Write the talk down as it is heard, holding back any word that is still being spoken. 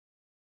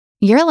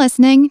You're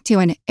listening to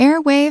an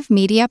Airwave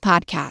Media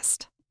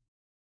Podcast.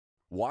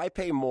 Why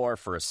pay more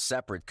for a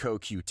separate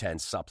CoQ10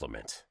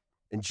 supplement?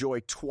 Enjoy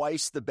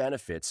twice the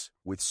benefits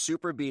with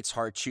SuperBeets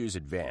Heart Chews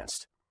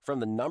Advanced from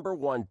the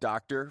 #1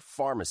 doctor,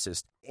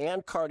 pharmacist,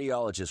 and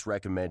cardiologist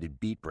recommended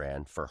beet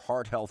brand for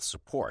heart health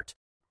support.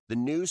 The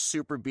new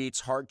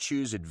SuperBeets Heart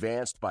Chews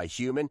Advanced by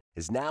Human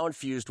is now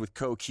infused with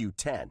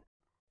CoQ10.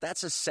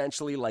 That's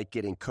essentially like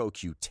getting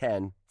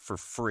CoQ10 for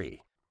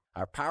free.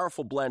 Our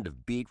powerful blend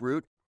of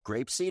beetroot,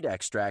 grapeseed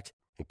extract,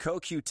 and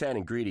CoQ10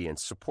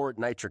 ingredients support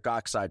nitric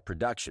oxide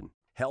production,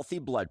 healthy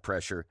blood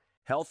pressure,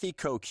 healthy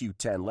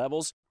CoQ10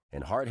 levels,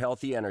 and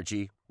heart-healthy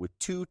energy with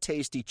 2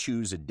 tasty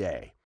chews a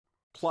day.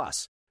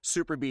 Plus,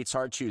 SuperBeets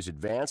Heart Chews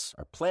Advance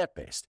are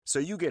plant-based, so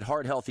you get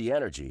heart-healthy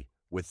energy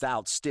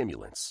without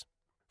stimulants.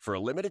 For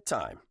a limited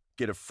time,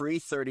 get a free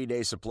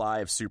 30-day supply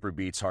of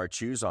SuperBeets Heart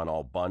Chews on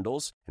all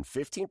bundles and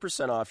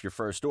 15% off your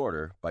first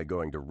order by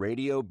going to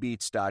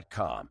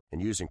radiobeats.com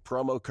and using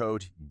promo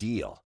code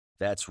DEAL.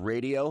 That's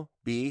radio,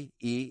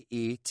 BEETS.com,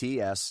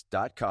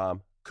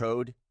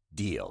 code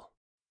DEAL.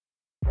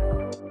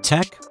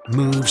 Tech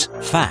moves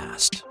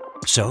fast,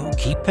 so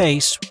keep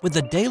pace with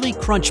the Daily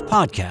Crunch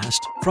podcast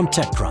from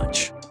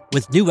TechCrunch.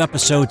 With new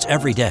episodes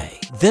every day,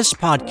 this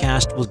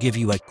podcast will give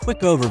you a quick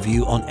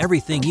overview on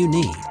everything you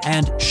need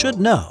and should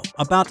know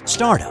about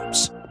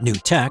startups, new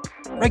tech,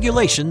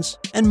 regulations,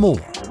 and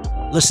more.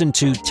 Listen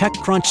to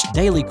TechCrunch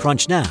Daily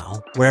Crunch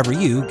now, wherever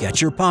you get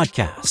your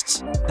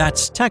podcasts.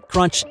 That's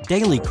TechCrunch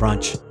Daily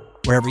Crunch,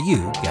 wherever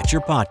you get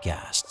your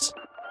podcasts.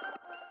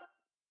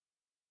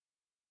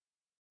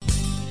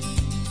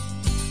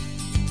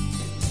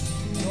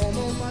 Don't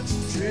know much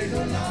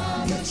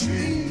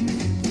trigonometry.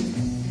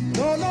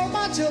 Don't know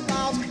much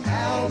about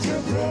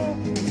algebra.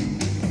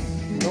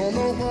 Don't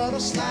know what a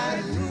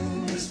slide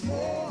rule is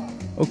for.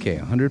 Okay,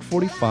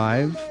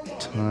 145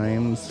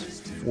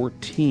 times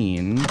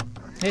 14.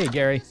 Hey,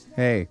 Gary.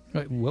 Hey.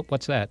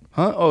 What's that?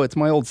 Huh? Oh, it's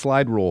my old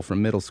slide rule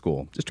from middle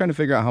school. Just trying to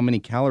figure out how many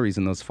calories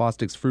in those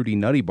Fostic's Fruity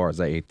Nutty bars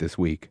I ate this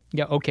week.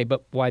 Yeah, okay,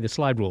 but why the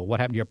slide rule? What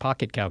happened to your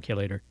pocket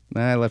calculator?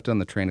 I left it on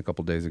the train a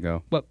couple days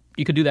ago. Well,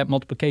 you could do that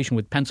multiplication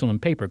with pencil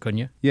and paper, couldn't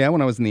you? Yeah,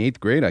 when I was in the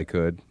 8th grade I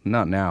could.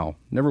 Not now.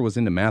 Never was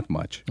into math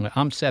much.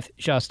 I'm Seth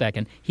Shostak,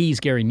 and he's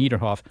Gary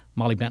Niederhoff.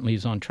 Molly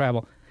Bentley's on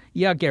travel.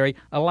 Yeah, Gary,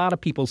 a lot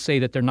of people say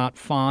that they're not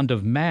fond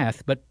of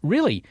math, but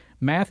really,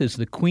 math is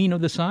the queen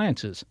of the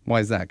sciences. Why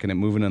is that? Can it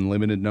move an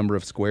unlimited number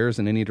of squares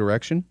in any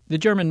direction? The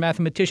German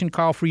mathematician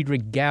Carl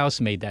Friedrich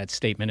Gauss made that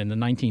statement in the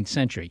 19th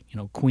century,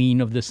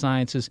 queen of the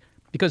sciences,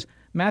 because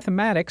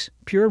mathematics,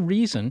 pure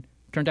reason,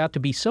 turned out to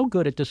be so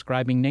good at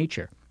describing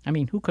nature. I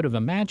mean, who could have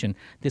imagined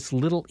this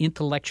little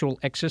intellectual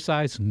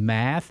exercise,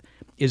 math,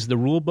 is the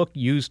rule book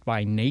used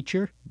by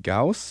nature?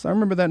 Gauss? I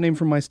remember that name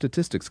from my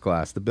statistics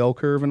class, the bell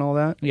curve and all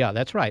that. Yeah,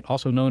 that's right,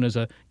 also known as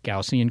a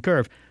Gaussian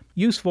curve.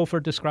 Useful for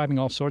describing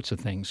all sorts of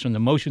things, from the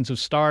motions of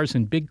stars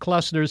in big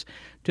clusters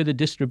to the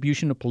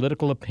distribution of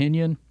political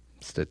opinion.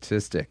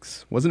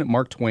 Statistics. Wasn't it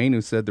Mark Twain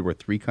who said there were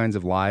 3 kinds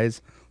of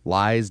lies?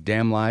 Lies,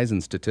 damn lies,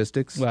 and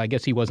statistics? Well, I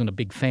guess he wasn't a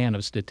big fan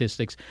of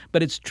statistics.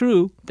 But it's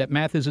true that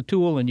math is a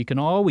tool, and you can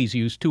always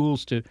use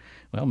tools to,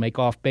 make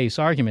off-base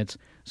arguments.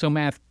 So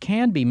math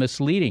can be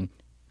misleading.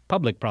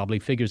 Public probably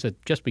figures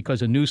that just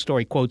because a news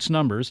story quotes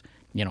numbers,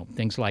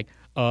 things like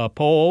a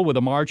poll with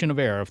a margin of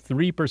error of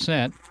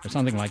 3% or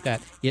something like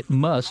that, it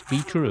must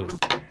be true.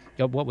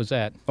 What was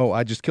that? Oh,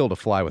 I just killed a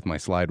fly with my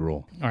slide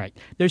rule. All right.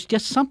 There's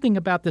just something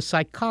about the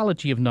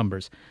psychology of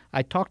numbers.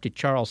 I talked to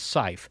Charles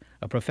Seife,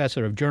 a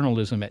professor of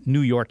journalism at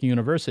New York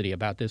University,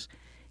 about this.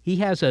 He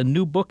has a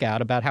new book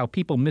out about how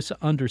people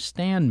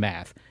misunderstand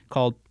math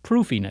called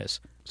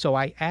Proofiness. So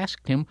I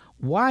asked him,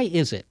 why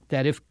is it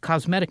that if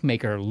cosmetic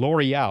maker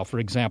L'Oreal, for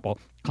example,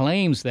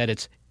 claims that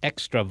its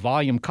extra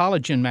volume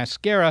collagen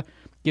mascara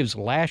gives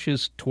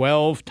lashes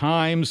 12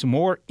 times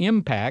more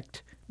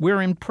impact,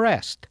 we're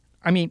impressed?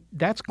 I mean,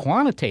 that's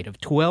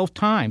quantitative, 12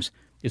 times.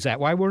 Is that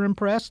why we're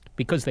impressed?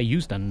 Because they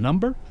used a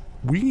number?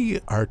 We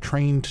are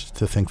trained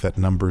to think that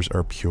numbers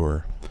are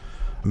pure.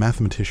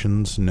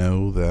 Mathematicians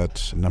know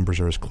that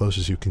numbers are as close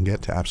as you can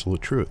get to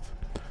absolute truth.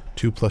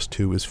 2 plus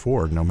 2 is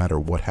 4, no matter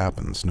what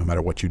happens, no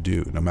matter what you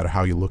do, no matter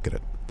how you look at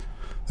it.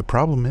 The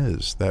problem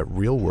is that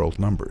real-world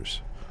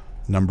numbers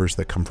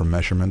that come from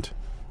measurement,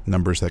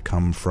 numbers that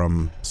come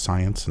from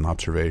science and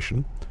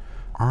observation,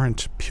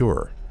 aren't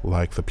pure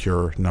like the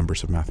pure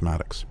numbers of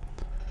mathematics.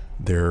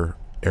 They're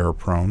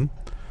error-prone,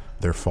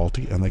 they're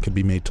faulty, and they can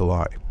be made to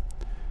lie.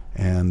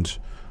 And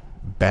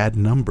bad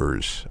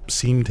numbers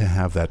seem to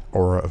have that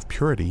aura of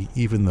purity,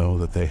 even though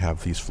that they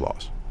have these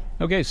flaws.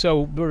 Okay,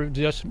 so we're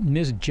just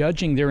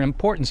misjudging their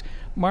importance.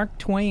 Mark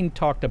Twain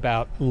talked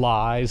about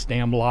lies,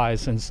 damn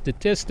lies, and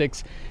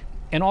statistics,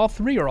 and all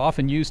three are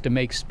often used to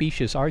make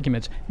specious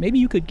arguments. Maybe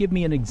you could give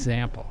me an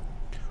example.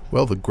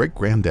 Well, the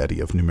great-granddaddy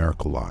of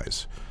numerical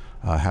lies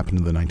happened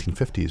in the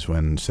 1950s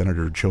when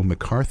Senator Joe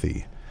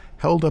McCarthy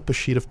held up a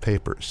sheet of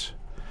papers,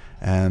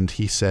 and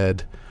he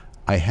said,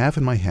 "I have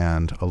in my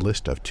hand a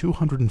list of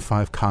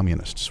 205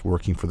 communists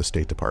working for the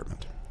State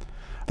Department.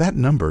 That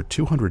number,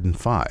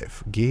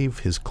 205, gave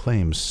his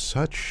claims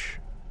such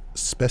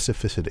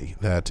specificity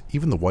that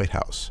even the White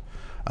House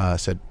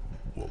said,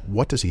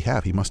 what does he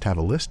have? He must have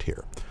a list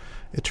here.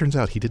 It turns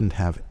out he didn't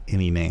have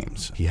any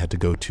names. He had to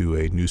go to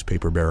a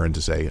newspaper baron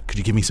to say, could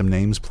you give me some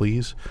names,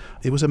 please?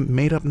 It was a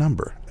made-up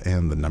number,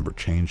 and the number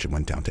changed. It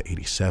went down to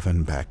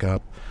 87, back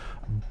up.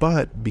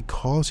 But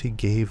because he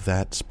gave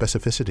that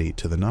specificity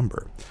to the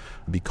number,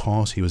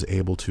 because he was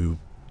able to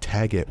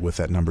tag it with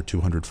that number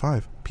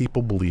 205,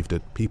 people believed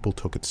it, people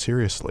took it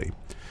seriously.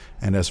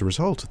 And as a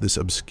result, this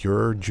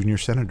obscure junior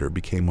senator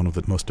became one of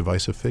the most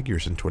divisive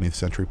figures in 20th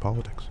century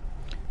politics.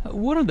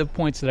 One of the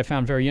points that I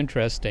found very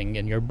interesting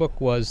in your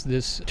book was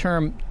this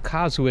term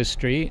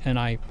casuistry, and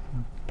I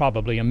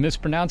probably am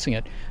mispronouncing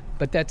it,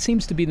 but that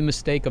seems to be the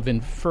mistake of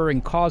inferring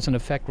cause and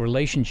effect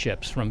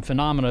relationships from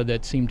phenomena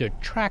that seem to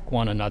track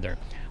one another.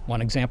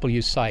 One example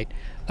you cite,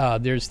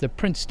 there's the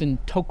Princeton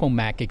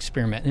tokamak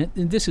experiment,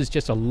 and this is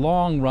just a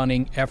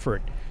long-running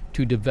effort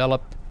to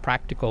develop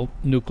practical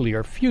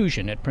nuclear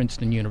fusion at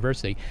Princeton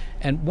University.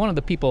 And one of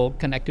the people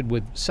connected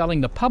with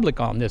selling the public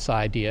on this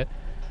idea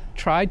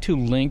tried to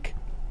link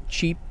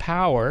cheap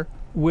power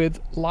with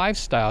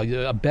lifestyle.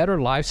 A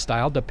better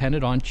lifestyle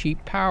depended on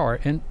cheap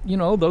power. And,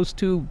 those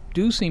two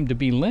do seem to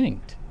be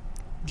linked.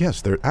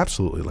 Yes, they're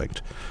absolutely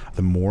linked.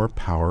 The more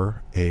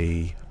power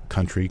a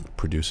country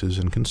produces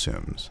and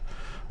consumes,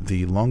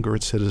 the longer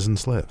its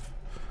citizens live,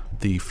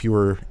 the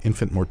fewer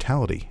infant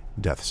mortality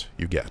deaths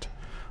you get.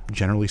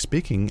 Generally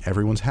speaking,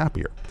 everyone's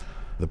happier.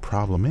 The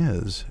problem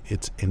is,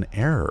 it's an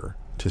error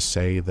to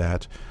say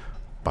that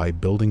by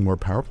building more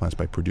power plants,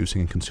 by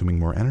producing and consuming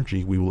more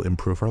energy, we will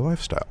improve our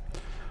lifestyle.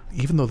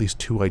 Even though these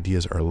two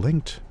ideas are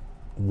linked,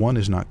 one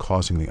is not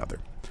causing the other.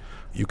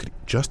 You could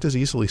just as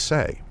easily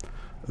say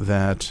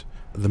that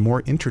the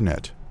more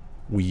internet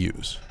we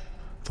use,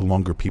 the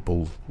longer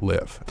people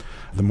live.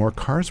 The more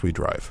cars we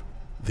drive,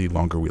 the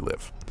longer we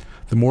live.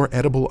 The more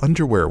edible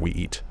underwear we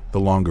eat, the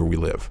longer we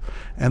live.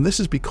 And this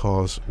is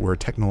because we're a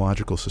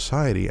technological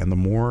society, and the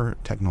more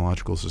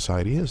technological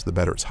society is, the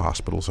better its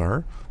hospitals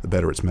are, the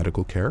better its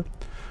medical care,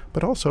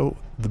 but also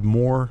the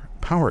more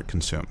power it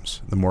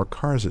consumes, the more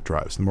cars it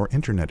drives, the more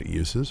internet it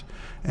uses,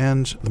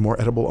 and the more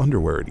edible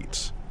underwear it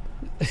eats.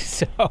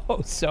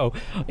 So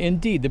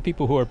indeed, the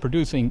people who are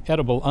producing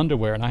edible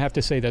underwear, and I have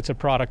to say that's a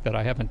product that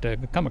I haven't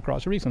come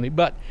across recently,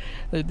 but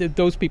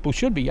those people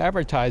should be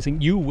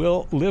advertising, you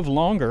will live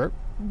longer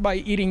by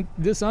eating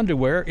this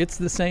underwear. It's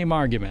the same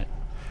argument.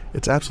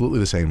 It's absolutely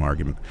the same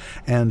argument.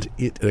 And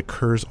it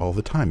occurs all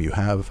the time. You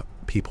have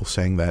people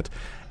saying that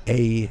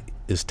A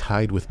is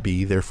tied with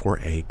B, therefore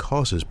A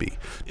causes B.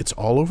 It's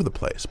all over the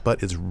place,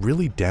 but it's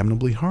really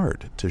damnably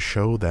hard to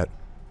show that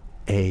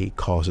A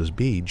causes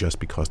B just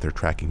because they're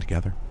tracking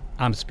together.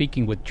 I'm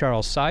speaking with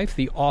Charles Seife,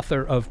 the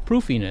author of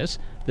Proofiness,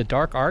 The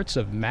Dark Arts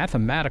of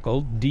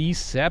Mathematical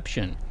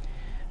Deception.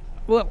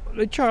 Well,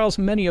 Charles,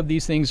 many of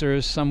these things are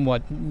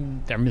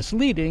they're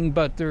misleading,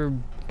 but they're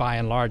by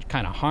and large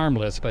kind of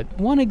harmless. But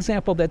one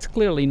example that's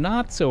clearly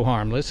not so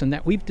harmless, and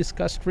that we've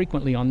discussed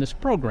frequently on this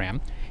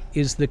program,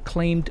 is the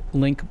claimed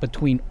link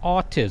between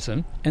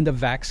autism and the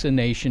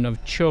vaccination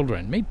of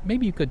children.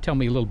 Maybe you could tell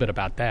me a little bit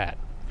about that.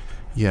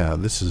 Yeah,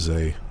 this is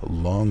a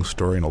long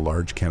story and a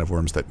large can of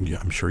worms that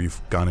I'm sure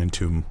you've gone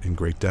into in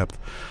great depth.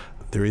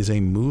 There is a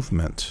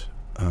movement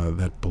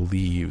that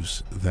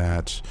believes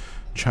that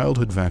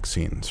childhood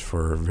vaccines,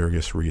 for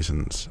various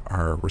reasons,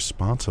 are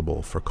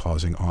responsible for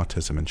causing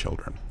autism in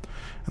children.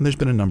 And there's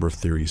been a number of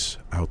theories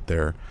out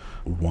there.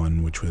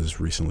 One, which was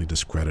recently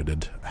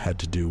discredited, had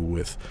to do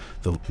with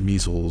the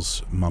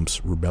measles,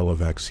 mumps, rubella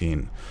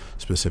vaccine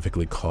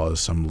specifically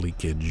caused some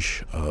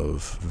leakage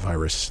of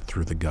virus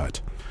through the gut.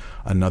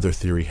 Another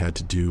theory had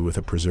to do with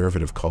a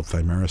preservative called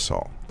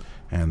thimerosal,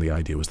 and the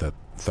idea was that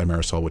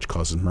thimerosal, which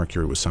causes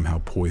mercury, was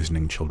somehow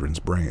poisoning children's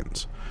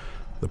brains.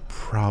 The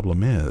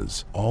problem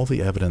is, all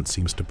the evidence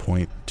seems to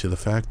point to the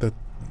fact that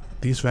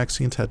these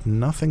vaccines had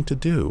nothing to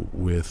do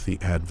with the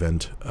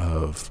advent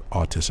of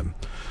autism.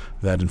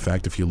 That, in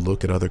fact, if you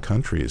look at other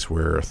countries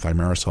where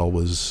thimerosal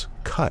was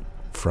cut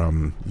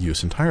from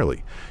use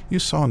entirely, you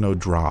saw no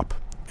drop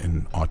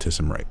in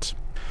autism rates.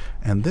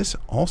 And this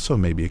also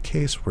may be a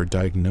case where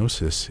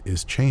diagnosis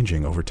is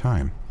changing over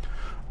time.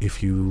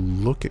 If you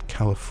look at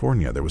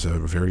California, there was a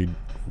very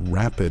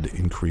rapid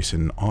increase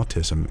in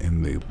autism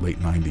in the late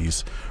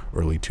 90s,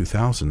 early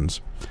 2000s.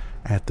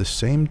 At the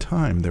same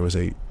time, there was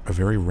a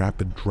very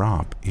rapid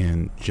drop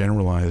in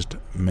generalized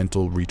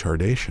mental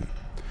retardation.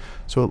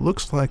 So it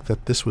looks like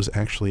that this was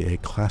actually a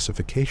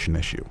classification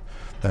issue,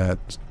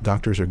 that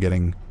doctors are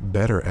getting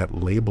better at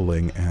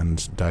labeling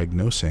and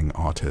diagnosing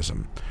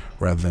autism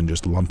rather than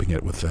just lumping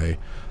it with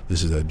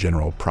this is a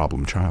general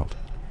problem child.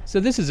 So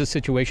this is a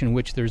situation in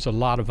which there's a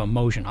lot of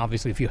emotion.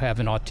 Obviously, if you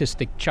have an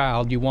autistic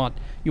child, you want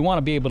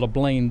to be able to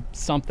blame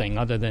something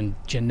other than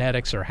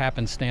genetics or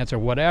happenstance or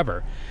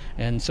whatever.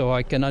 And so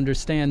I can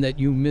understand that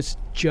you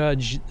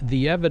misjudge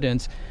the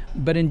evidence.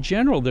 But in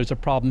general, there's a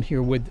problem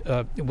here with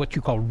what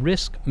you call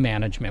risk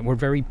management. We're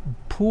very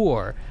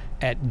poor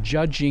at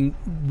judging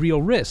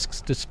real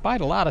risks,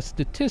 despite a lot of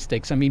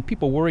statistics. I mean,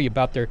 people worry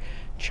about their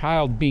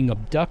child being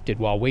abducted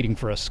while waiting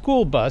for a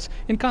school bus,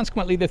 and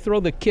consequently they throw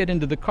the kid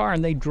into the car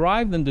and they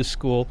drive them to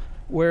school,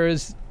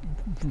 whereas,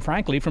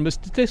 frankly, from a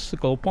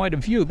statistical point of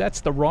view,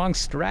 that's the wrong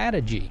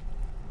strategy.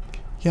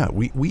 Yeah,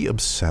 we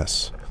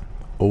obsess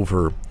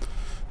over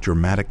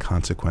dramatic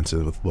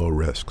consequences with low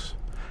risks,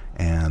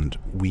 and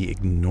we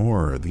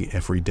ignore the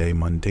everyday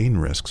mundane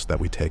risks that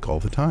we take all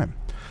the time.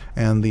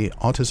 And the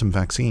autism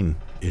vaccine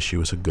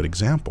issue is a good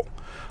example.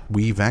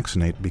 We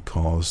vaccinate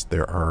because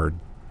there are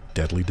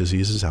deadly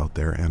diseases out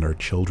there, and our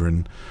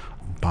children,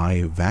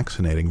 by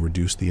vaccinating,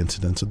 reduce the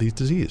incidence of these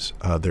diseases.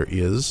 There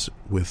is,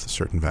 with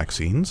certain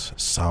vaccines,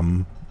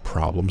 some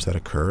problems that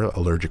occur,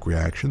 allergic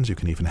reactions. You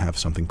can even have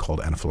something called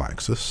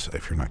anaphylaxis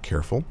if you're not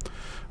careful,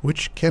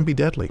 which can be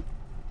deadly.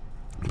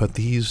 But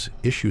these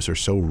issues are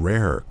so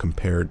rare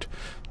compared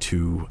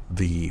to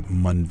the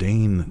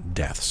mundane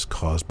deaths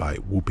caused by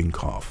whooping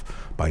cough,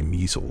 by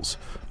measles,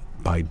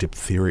 by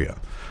diphtheria,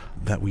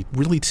 that we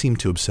really seem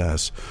to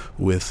obsess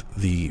with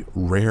the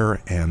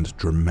rare and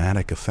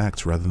dramatic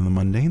effects rather than the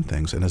mundane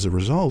things. And as a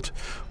result,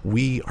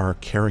 we are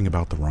caring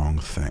about the wrong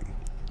thing.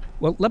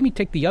 Well, let me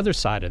take the other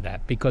side of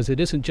that, because it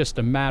isn't just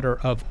a matter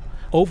of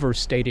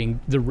overstating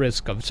the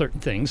risk of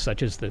certain things,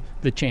 such as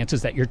the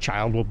chances that your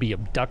child will be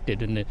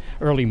abducted in the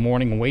early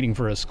morning and waiting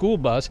for a school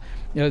bus.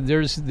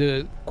 There's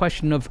the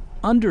question of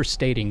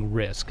understating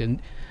risk,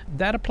 and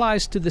that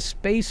applies to the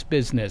space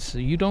business.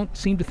 You don't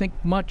seem to think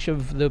much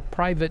of the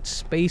private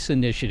space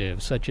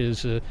initiatives, such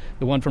as the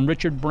one from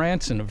Richard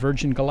Branson of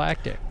Virgin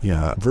Galactic.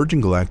 Yeah, Virgin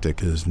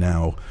Galactic is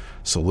now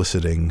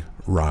soliciting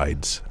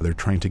rides. They're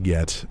trying to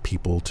get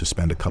people to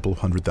spend a couple of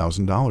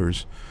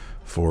 $100,000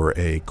 for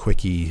a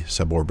quickie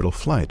suborbital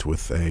flight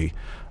with a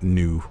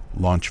new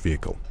launch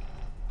vehicle.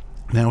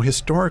 Now,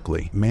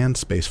 historically, manned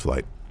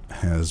spaceflight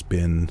has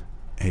been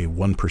a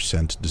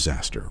 1%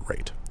 disaster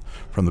rate.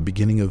 From the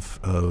beginning of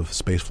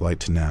spaceflight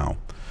to now,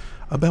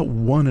 about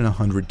 1 in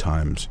 100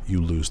 times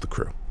you lose the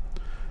crew.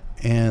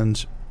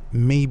 And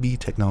maybe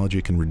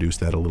technology can reduce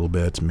that a little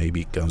bit.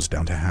 Maybe it goes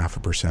down to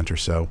 0.5% or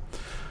so.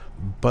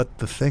 But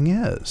the thing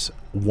is,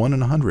 1 in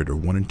 100 or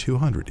 1 in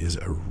 200 is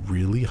a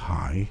really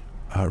high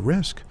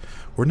risk.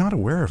 We're not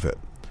aware of it.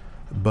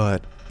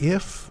 But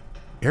if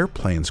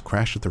airplanes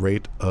crashed at the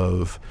rate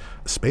of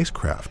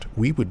spacecraft,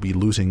 we would be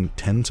losing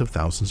tens of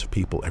thousands of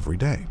people every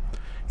day.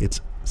 It's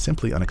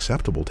simply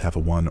unacceptable to have a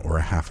 1 or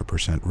a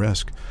 0.5%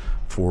 risk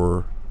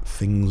for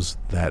things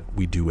that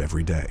we do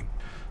every day.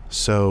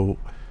 So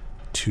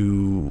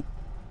to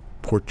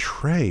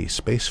portray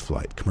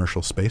spaceflight,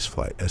 commercial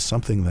spaceflight, as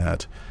something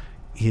that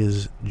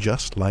is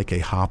just like a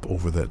hop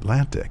over the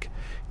Atlantic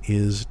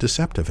is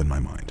deceptive in my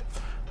mind.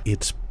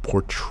 It's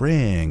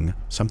portraying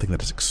something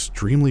that is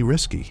extremely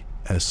risky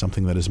as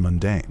something that is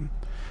mundane.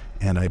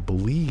 And I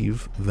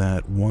believe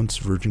that once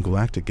Virgin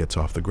Galactic gets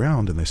off the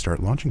ground and they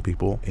start launching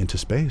people into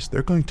space,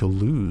 they're going to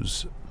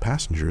lose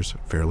passengers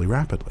fairly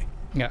rapidly.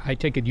 Yeah, I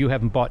take it you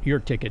haven't bought your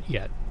ticket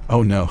yet.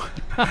 Oh, no.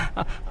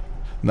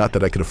 Not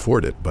that I could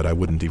afford it, but I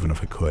wouldn't even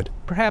if I could.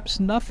 Perhaps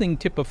nothing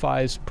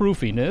typifies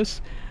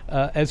proofiness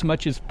as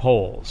much as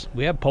polls.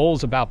 We have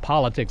polls about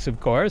politics, of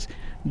course,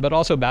 but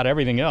also about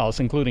everything else,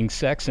 including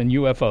sex and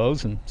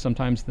UFOs, and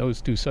sometimes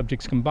those two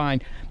subjects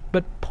combined.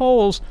 But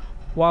polls,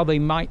 while they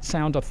might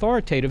sound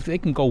authoritative, they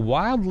can go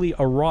wildly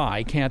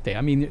awry, can't they?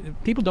 I mean,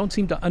 people don't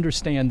seem to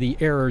understand the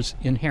errors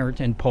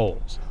inherent in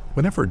polls.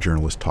 Whenever a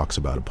journalist talks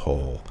about a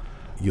poll,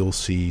 you'll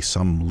see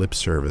some lip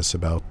service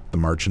about the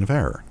margin of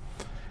error.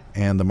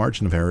 And the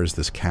margin of error is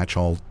this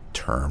catch-all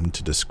term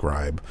to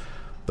describe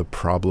the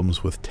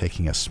problems with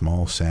taking a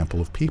small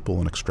sample of people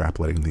and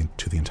extrapolating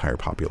to the entire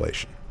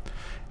population.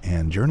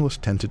 And journalists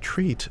tend to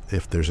treat,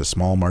 if there's a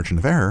small margin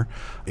of error,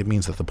 it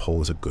means that the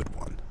poll is a good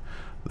one.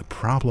 The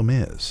problem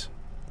is,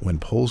 when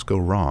polls go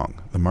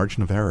wrong, the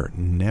margin of error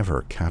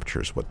never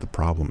captures what the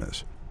problem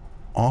is.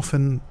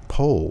 Often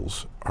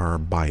polls are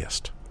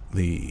biased.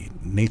 The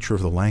nature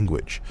of the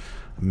language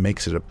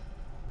makes it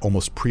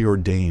almost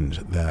preordained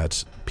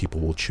that people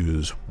will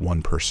choose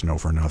one person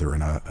over another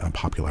in a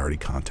popularity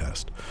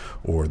contest,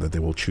 or that they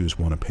will choose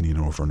one opinion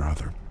over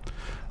another.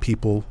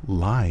 People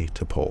lie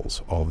to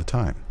polls all the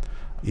time.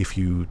 If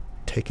you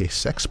take a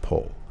sex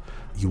poll,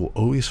 you will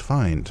always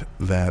find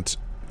that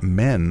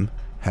men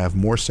have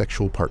more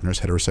sexual partners,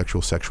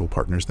 heterosexual sexual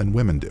partners, than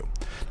women do.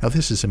 Now,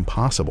 this is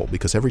impossible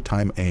because every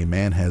time a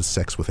man has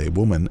sex with a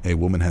woman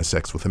has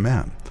sex with a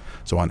man.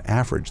 So on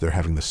average, they're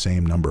having the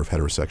same number of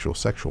heterosexual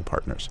sexual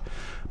partners.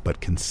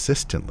 But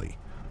consistently,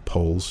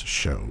 polls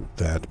show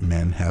that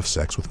men have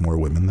sex with more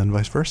women than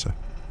vice versa.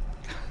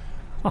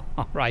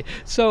 All right.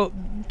 So,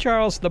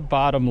 Charles, the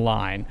bottom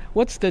line,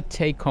 what's the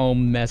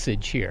take-home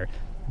message here?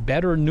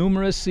 Better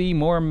numeracy,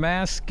 more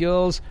math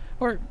skills,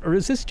 or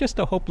is this just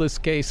a hopeless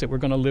case that we're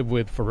going to live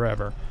with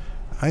forever?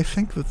 I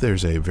think that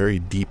there's a very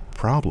deep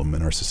problem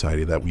in our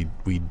society that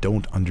we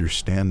don't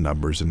understand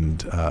numbers,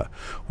 and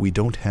we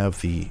don't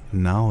have the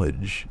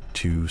knowledge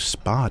to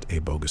spot a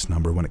bogus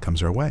number when it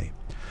comes our way.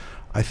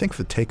 I think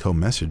the take-home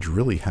message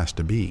really has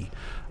to be,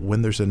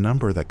 when there's a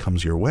number that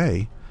comes your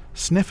way,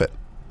 sniff it.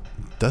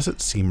 Does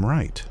it seem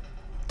right?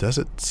 Does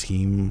it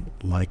seem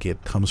like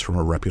it comes from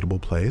a reputable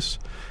place?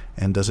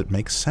 And does it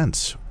make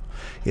sense?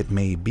 It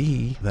may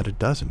be that it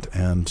doesn't,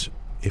 and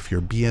if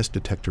your BS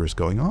detector is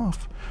going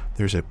off,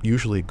 there's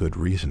usually a good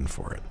reason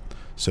for it.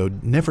 So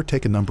never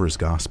take a number as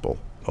gospel.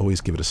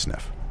 Always give it a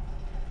sniff.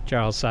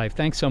 Charles Seife,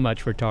 thanks so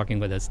much for talking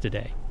with us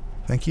today.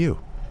 Thank you.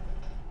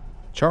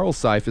 Charles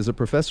Seife is a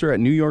professor at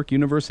New York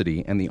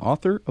University and the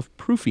author of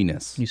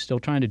Proofiness. You still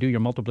trying to do your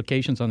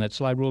multiplications on that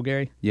slide rule,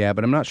 Gary? Yeah,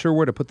 but I'm not sure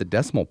where to put the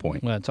decimal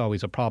point. Well, it's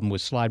always a problem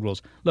with slide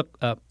rules. Look,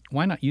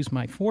 why not use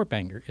my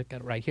forefinger? I've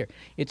got it right here.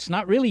 It's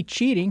not really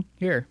cheating.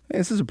 Here. Hey,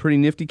 this is a pretty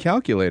nifty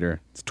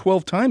calculator. It's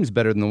 12 times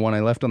better than the one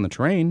I left on the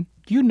train.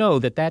 You know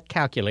that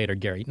calculator,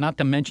 Gary, not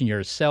to mention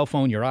your cell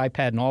phone, your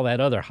iPad, and all that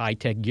other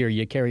high-tech gear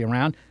you carry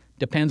around,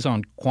 depends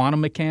on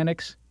quantum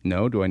mechanics.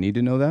 No, do I need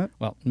to know that?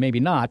 Well, maybe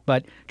not,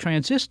 but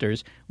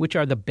transistors, which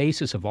are the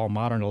basis of all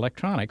modern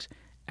electronics,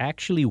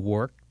 actually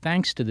work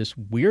thanks to this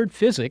weird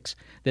physics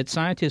that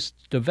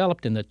scientists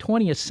developed in the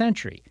 20th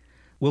century.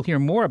 We'll hear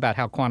more about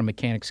how quantum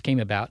mechanics came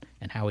about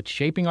and how it's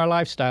shaping our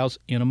lifestyles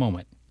in a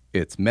moment.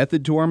 It's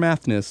Method to Our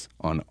Mathness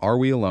on Are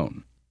We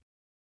Alone?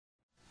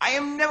 I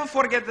am never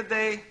forget the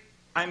day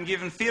I'm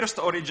given first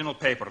original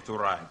paper to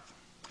write.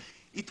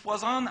 It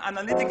was on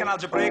analytic and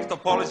algebraic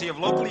topology of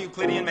local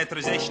Euclidean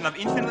metrization of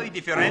infinitely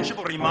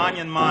differentiable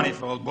Riemannian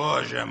manifold.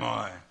 Bоже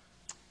mой.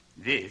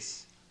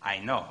 This I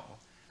know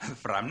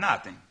from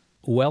nothing.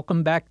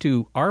 Welcome back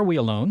to Are We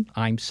Alone?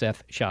 I'm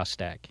Seth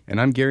Shostak.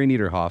 And I'm Gary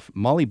Niederhoff.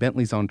 Molly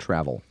Bentley's on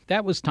travel.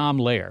 That was Tom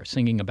Lehrer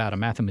singing about a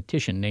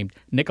mathematician named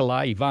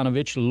Nikolai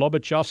Ivanovich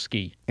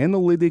Lobachevsky.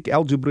 Analytic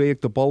algebraic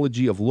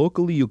topology of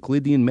locally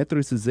Euclidean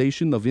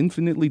metrization of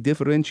infinitely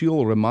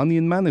differential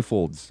Riemannian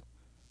manifolds.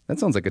 That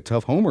sounds like a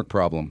tough homework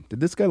problem. Did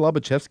this guy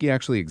Lobachevsky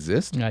actually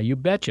exist? You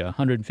betcha.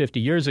 150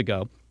 years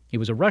ago. He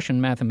was a Russian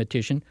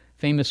mathematician,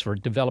 famous for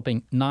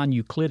developing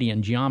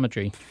non-Euclidean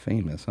geometry.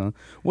 Famous, huh?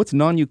 What's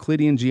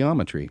non-Euclidean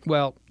geometry?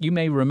 Well, you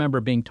may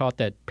remember being taught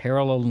that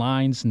parallel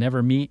lines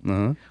never meet.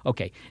 Uh-huh.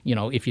 Okay,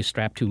 if you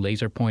strap two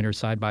laser pointers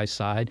side by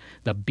side,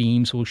 the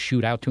beams will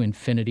shoot out to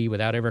infinity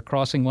without ever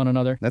crossing one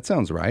another. That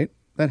sounds right.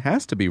 That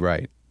has to be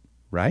right.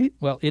 Right?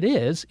 Well, it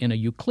is in a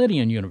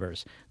Euclidean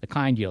universe, the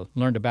kind you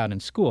learned about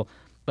in school.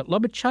 But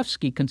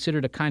Lobachevsky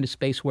considered a kind of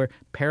space where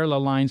parallel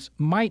lines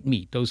might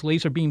meet, those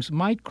laser beams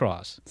might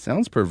cross.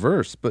 Sounds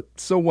perverse, but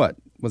so what?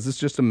 Was this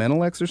just a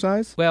mental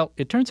exercise? Well,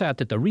 it turns out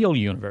that the real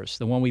universe,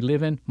 the one we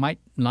live in, might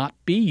not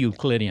be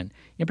Euclidean.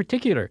 In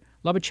particular,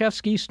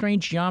 Lobachevsky's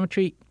strange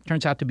geometry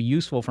turns out to be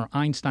useful for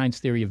Einstein's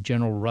theory of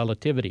general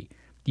relativity.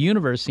 The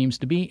universe seems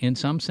to be, in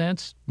some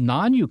sense,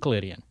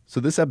 non-Euclidean. So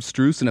this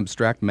abstruse and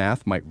abstract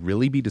math might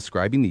really be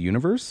describing the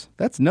universe?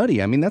 That's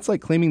nutty. I mean, that's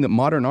like claiming that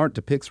modern art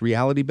depicts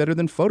reality better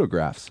than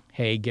photographs.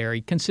 Hey, Gary,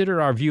 consider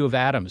our view of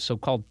atoms,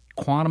 so-called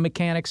quantum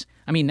mechanics.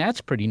 I mean,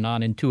 that's pretty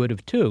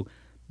non-intuitive, too.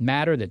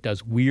 Matter that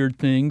does weird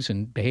things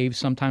and behaves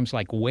sometimes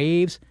like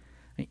waves.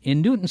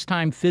 In Newton's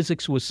time,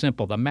 physics was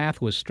simple. The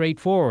math was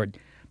straightforward.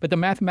 But the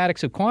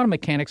mathematics of quantum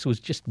mechanics was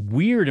just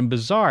weird and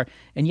bizarre.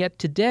 And yet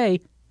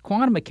today,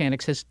 quantum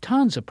mechanics has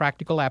tons of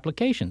practical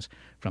applications,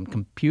 from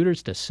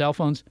computers to cell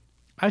phones.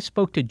 I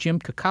spoke to Jim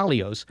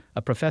Kakalios,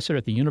 a professor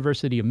at the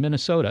University of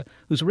Minnesota,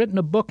 who's written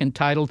a book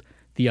entitled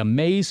The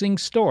Amazing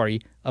Story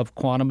of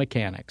Quantum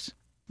Mechanics.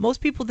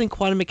 Most people think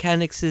quantum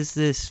mechanics is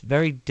this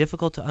very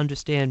difficult to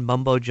understand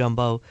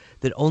mumbo-jumbo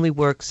that only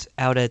works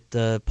out at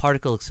the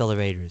particle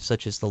accelerators,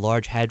 such as the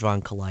Large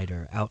Hadron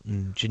Collider out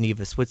in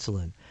Geneva,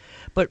 Switzerland.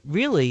 But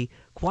really,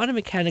 quantum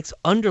mechanics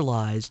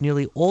underlies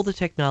nearly all the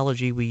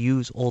technology we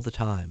use all the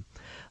time.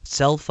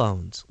 Cell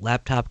phones,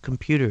 laptop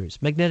computers,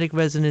 magnetic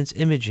resonance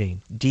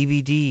imaging,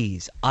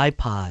 DVDs,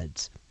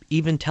 iPods,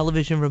 even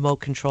television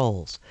remote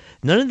controls.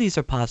 None of these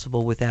are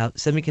possible without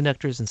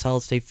semiconductors and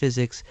solid-state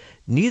physics,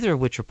 neither of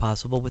which are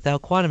possible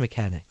without quantum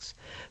mechanics.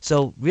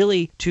 So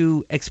really,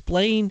 to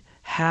explain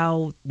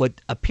how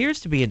what appears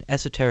to be an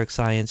esoteric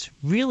science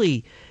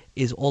really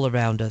is all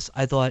around us,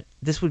 I thought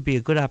this would be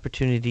a good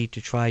opportunity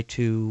to try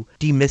to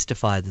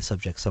demystify the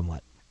subject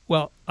somewhat.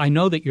 Well, I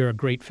know that you're a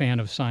great fan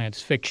of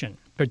science fiction,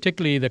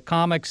 particularly the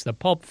comics, the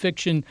pulp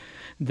fiction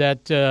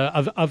that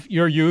of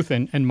your youth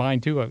and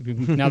mine too,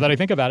 now that I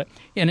think about it.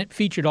 And it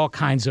featured all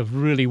kinds of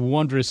really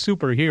wondrous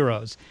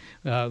superheroes.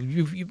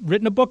 You've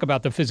written a book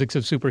about the physics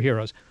of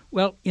superheroes.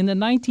 Well, in the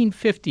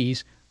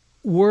 1950s,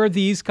 were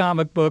these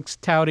comic books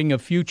touting a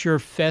future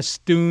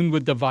festooned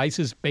with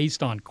devices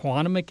based on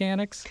quantum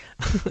mechanics?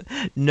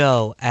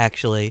 No,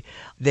 actually.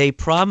 They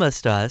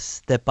promised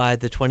us that by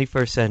the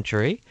 21st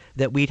century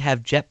that we'd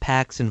have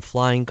jetpacks and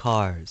flying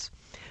cars,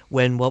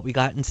 when what we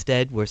got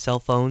instead were cell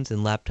phones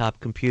and laptop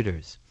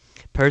computers.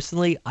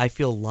 Personally, I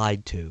feel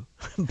lied to.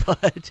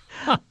 But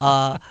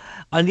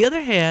on the other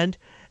hand,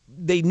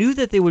 they knew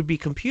that there would be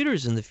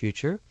computers in the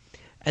future,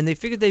 and they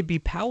figured they'd be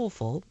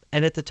powerful,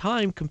 and at the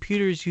time,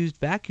 computers used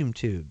vacuum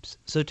tubes.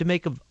 So to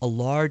make a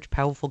large,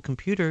 powerful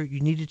computer, you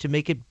needed to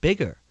make it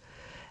bigger.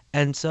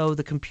 And so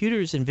the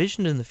computers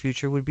envisioned in the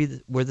future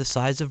were the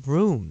size of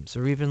rooms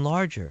or even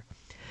larger.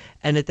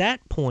 And at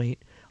that point,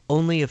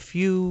 only a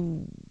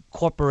few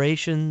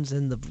corporations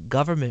and the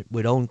government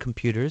would own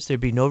computers. There'd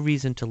be no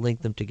reason to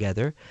link them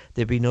together.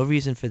 There'd be no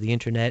reason for the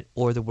internet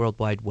or the World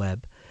Wide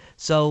Web.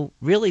 So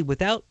really,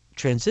 without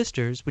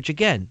transistors, which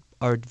again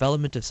are a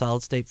development of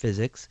solid-state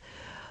physics,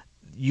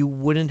 you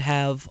wouldn't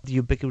have the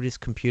ubiquitous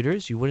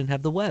computers, you wouldn't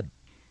have the web.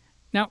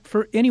 Now,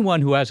 for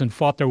anyone who hasn't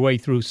fought their way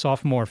through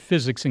sophomore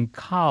physics in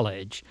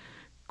college,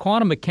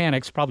 quantum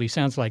mechanics probably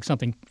sounds like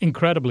something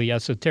incredibly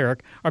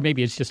esoteric, or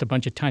maybe it's just a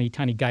bunch of tiny,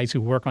 tiny guys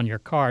who work on your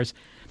cars.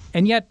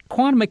 And yet,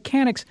 quantum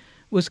mechanics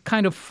was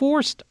kind of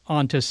forced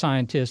onto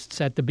scientists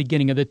at the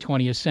beginning of the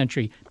 20th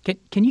century.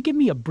 Can you give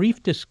me a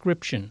brief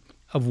description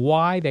of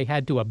why they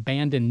had to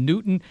abandon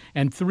Newton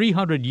and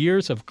 300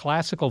 years of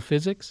classical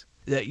physics?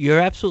 You're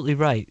absolutely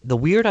right. The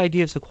weird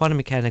ideas of quantum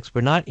mechanics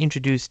were not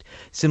introduced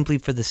simply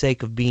for the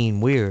sake of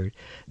being weird.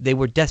 They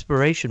were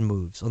desperation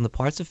moves on the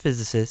parts of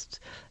physicists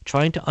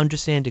trying to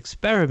understand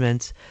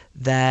experiments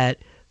that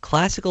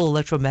classical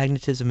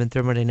electromagnetism and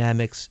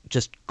thermodynamics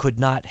just could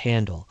not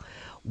handle.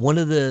 One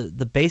of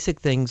the basic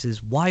things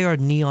is, why are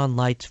neon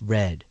lights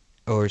red,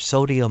 or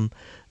sodium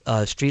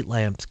street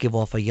lamps give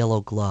off a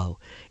yellow glow?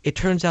 It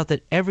turns out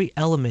that every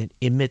element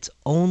emits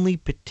only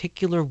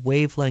particular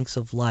wavelengths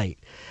of light,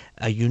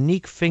 a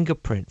unique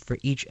fingerprint for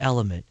each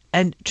element.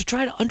 And to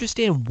try to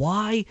understand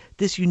why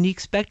this unique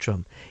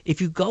spectrum,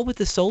 if you go with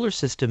the solar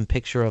system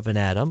picture of an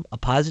atom, a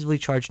positively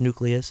charged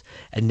nucleus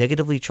and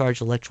negatively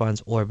charged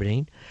electrons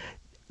orbiting,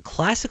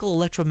 classical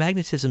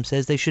electromagnetism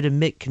says they should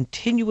emit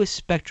continuous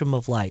spectrum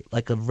of light,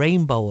 like a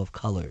rainbow of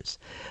colors,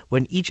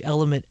 when each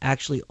element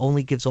actually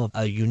only gives off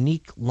a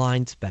unique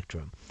line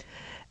spectrum.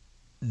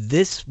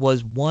 This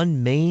was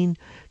one main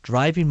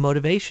driving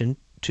motivation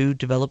to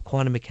develop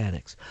quantum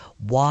mechanics.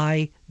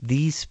 Why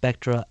these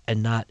spectra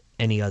and not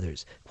any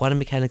others? Quantum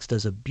mechanics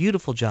does a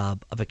beautiful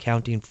job of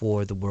accounting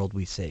for the world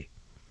we see.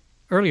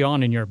 Early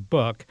on in your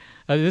book,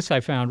 this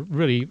I found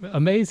really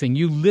amazing.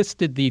 You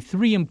listed the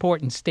 3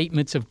 important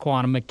statements of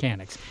quantum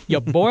mechanics. You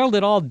boiled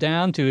it all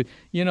down to,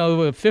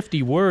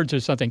 50 words or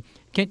something.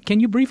 Can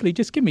you briefly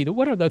just give me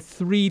what are the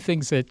 3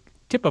 things that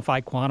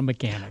typify quantum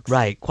mechanics?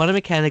 Right. Quantum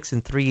mechanics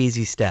in 3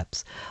 easy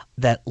steps.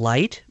 That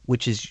light,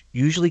 which is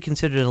usually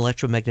considered an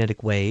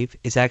electromagnetic wave,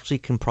 is actually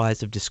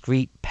comprised of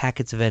discrete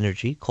packets of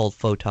energy called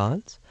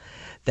photons.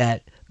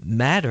 That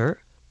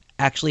matter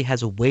actually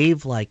has a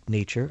wave-like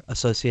nature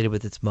associated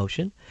with its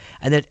motion,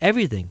 and that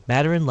everything,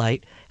 matter and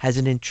light, has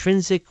an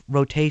intrinsic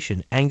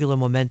rotation, angular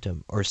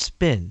momentum, or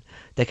spin,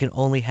 that can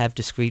only have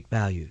discrete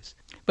values.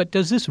 But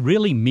does this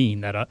really mean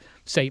that a,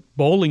 say,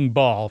 bowling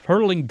ball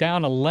hurtling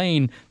down a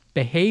lane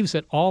behaves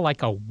at all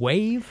like a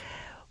wave?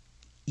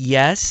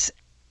 Yes,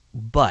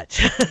 but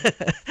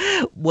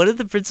one of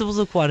the principles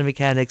of quantum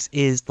mechanics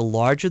is the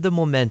larger the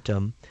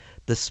momentum,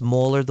 the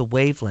smaller the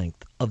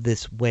wavelength of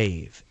this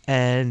wave.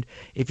 And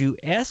if you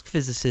ask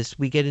physicists,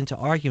 we get into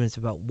arguments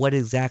about what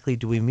exactly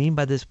do we mean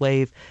by this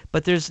wave,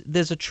 but there's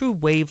a true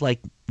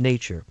wave-like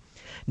nature.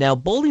 Now,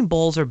 bowling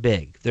balls are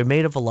big. They're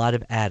made of a lot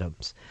of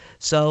atoms.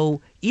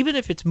 So even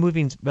if it's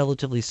moving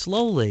relatively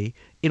slowly,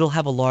 it'll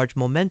have a large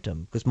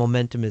momentum, because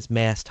momentum is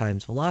mass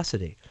times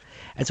velocity.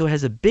 And so it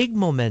has a big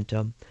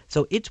momentum,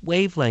 so its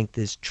wavelength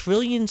is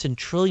trillions and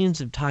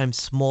trillions of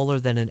times smaller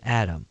than an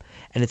atom,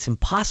 and it's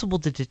impossible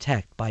to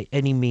detect by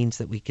any means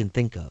that we can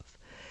think of.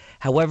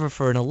 However,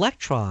 for an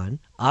electron,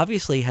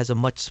 obviously has a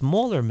much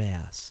smaller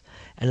mass,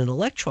 and an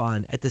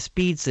electron, at the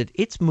speeds that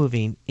it's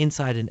moving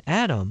inside an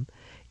atom,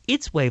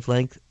 its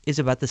wavelength is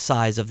about the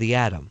size of the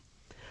atom.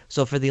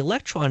 So for the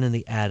electron in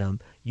the atom,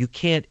 you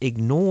can't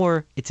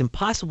ignore, it's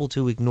impossible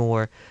to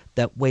ignore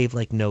that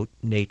wave-like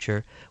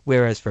nature,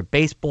 whereas for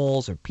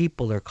baseballs or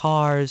people or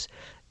cars,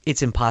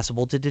 it's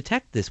impossible to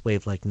detect this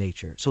wave-like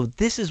nature. So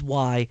this is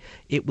why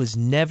it was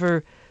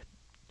never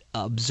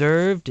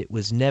observed, it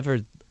was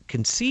never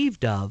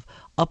conceived of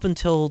up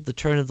until the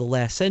turn of the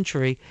last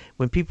century,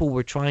 when people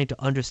were trying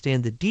to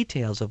understand the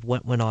details of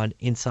what went on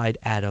inside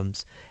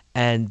atoms,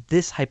 and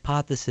this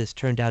hypothesis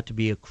turned out to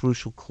be a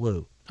crucial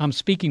clue. I'm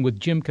speaking with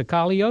Jim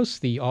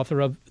Kakalios, the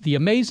author of The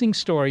Amazing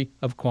Story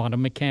of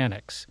Quantum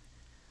Mechanics.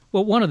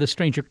 Well, one of the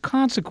stranger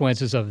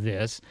consequences of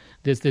this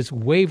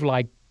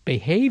wave-like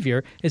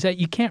behavior, is that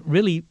you can't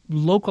really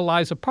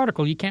localize a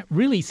particle. You can't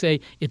really say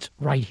it's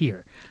right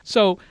here.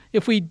 So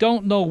if we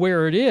don't know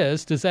where it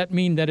is, does that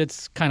mean that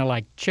it's kind of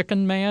like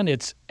Chicken Man?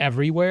 It's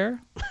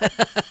everywhere?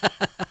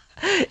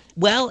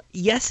 Well,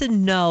 yes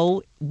and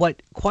no.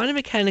 What quantum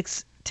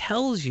mechanics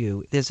tells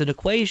you, there's an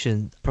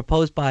equation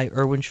proposed by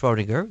Erwin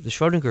Schrödinger, the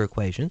Schrödinger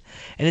equation,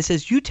 and it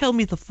says, you tell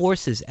me the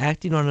forces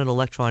acting on an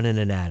electron in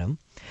an atom,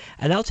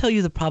 and I'll tell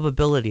you the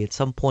probability at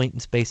some point in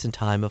space and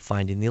time of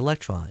finding the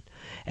electron.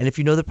 And if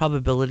you know the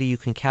probability, you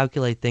can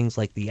calculate things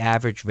like the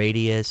average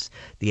radius,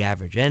 the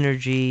average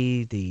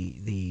energy,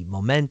 the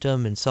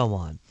momentum, and so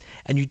on.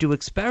 And you do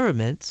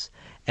experiments,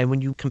 and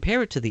when you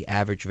compare it to the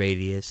average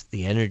radius,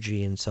 the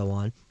energy, and so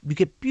on, you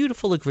get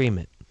beautiful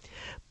agreement.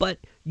 But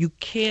you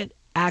can't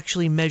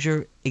actually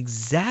measure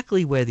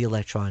exactly where the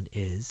electron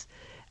is.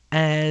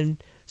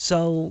 And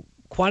so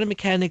quantum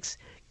mechanics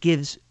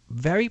gives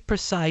very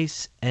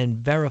precise and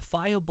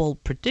verifiable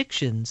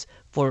predictions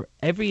for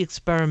every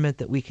experiment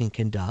that we can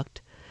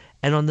conduct.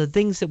 And on the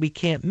things that we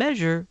can't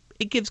measure,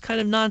 it gives kind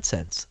of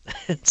nonsense.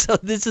 And so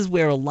this is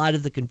where a lot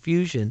of the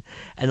confusion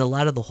and a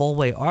lot of the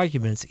hallway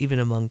arguments, even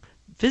among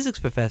physics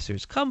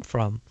professors, come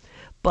from.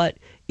 But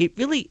it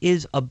really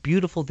is a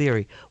beautiful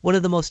theory. One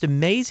of the most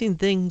amazing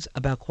things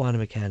about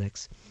quantum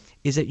mechanics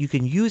is that you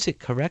can use it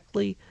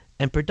correctly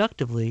and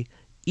productively,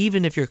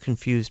 even if you're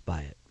confused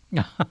by it.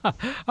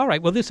 All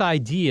right. Well, this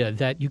idea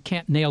that you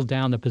can't nail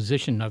down the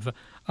position of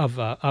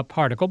a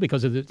particle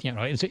because of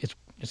it's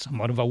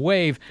somewhat of a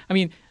wave. I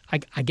mean,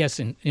 I guess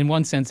in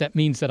one sense that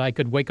means that I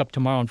could wake up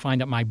tomorrow and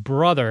find out my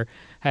brother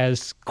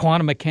has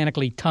quantum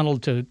mechanically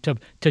tunneled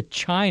to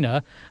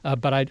China,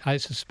 but I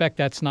suspect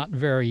that's not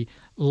very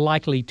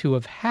likely to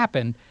have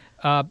happened.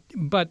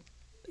 But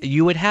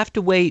you would have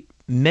to wait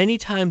many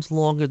times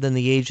longer than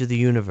the age of the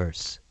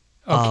universe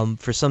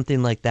for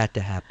something like that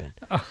to happen.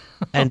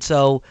 And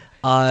so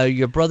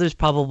your brother's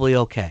probably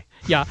okay.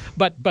 Yeah,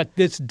 but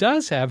this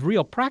does have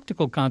real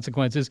practical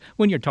consequences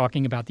when you're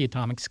talking about the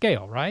atomic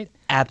scale, right?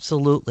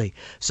 Absolutely.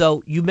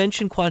 So you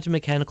mentioned quantum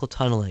mechanical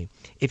tunneling.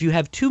 If you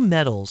have two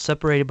metals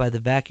separated by the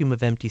vacuum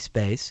of empty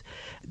space,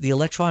 the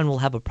electron will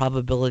have a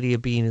probability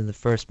of being in the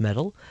first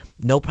metal,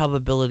 no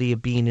probability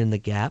of being in the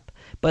gap,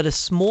 but a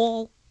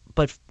small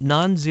but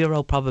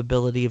non-zero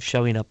probability of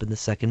showing up in the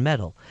second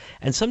metal.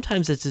 And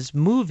sometimes as it's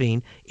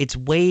moving, its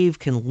wave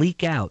can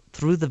leak out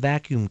through the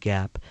vacuum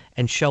gap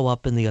and show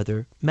up in the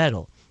other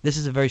metal. This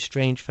is a very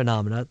strange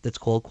phenomena that's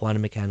called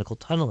quantum mechanical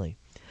tunneling.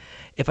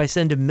 If I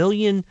send 1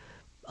 million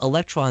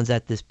electrons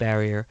at this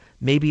barrier,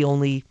 maybe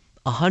only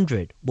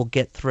 100 will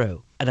get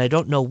through. And I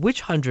don't know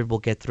which 100 will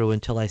get through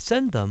until I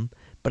send them,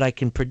 but I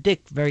can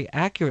predict very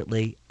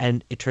accurately,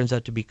 and it turns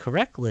out to be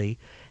correctly,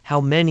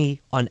 how many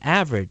on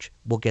average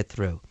will get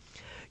through.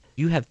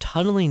 You have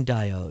tunneling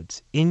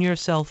diodes in your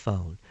cell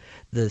phone,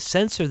 the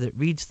sensor that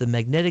reads the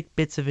magnetic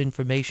bits of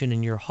information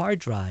in your hard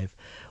drive,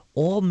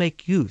 all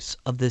make use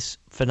of this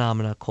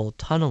phenomena called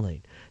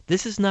tunneling.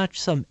 This is not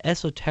some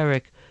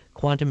esoteric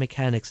quantum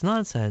mechanics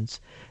nonsense.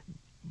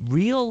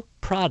 Real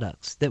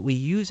products that we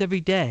use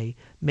every day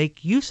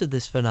make use of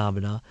this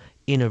phenomena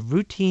in a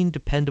routine,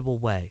 dependable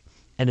way.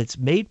 And it's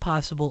made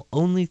possible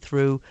only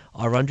through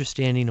our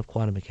understanding of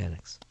quantum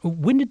mechanics.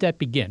 When did that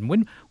begin?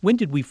 When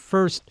did we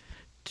first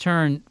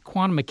turn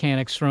quantum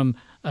mechanics from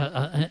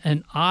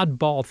an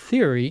oddball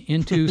theory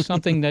into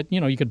something that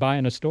you could buy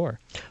in a store?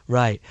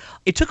 Right.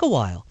 It took a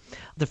while.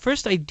 The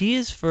first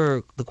ideas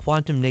for the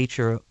quantum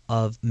nature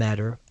of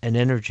matter and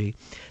energy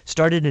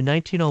started in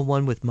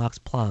 1901 with Max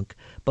Planck,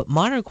 but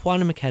modern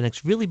quantum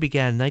mechanics really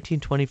began in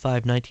 1925,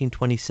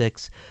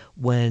 1926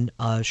 when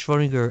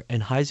Schrödinger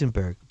and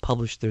Heisenberg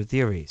published their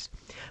theories.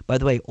 By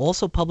the way,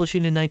 also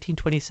publishing in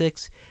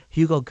 1926,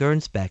 Hugo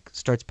Gernsback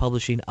starts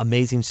publishing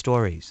Amazing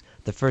Stories,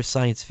 the first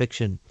science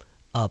fiction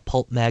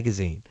pulp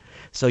magazine.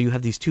 So you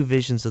have these two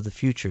visions of the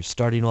future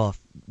starting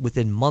off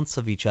within months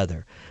of each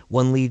other.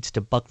 One leads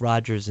to Buck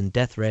Rogers and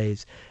death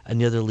rays,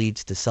 and the other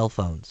leads to cell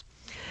phones.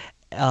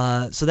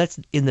 So that's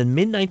in the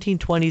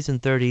mid-1920s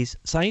and 30s.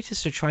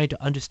 Scientists are trying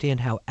to understand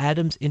how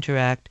atoms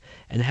interact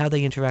and how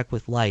they interact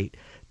with light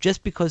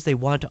just because they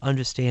want to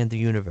understand the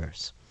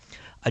universe.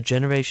 A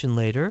generation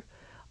later,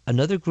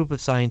 another group of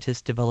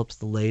scientists develops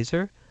the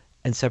laser,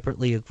 and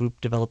separately a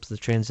group develops the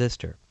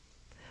transistor.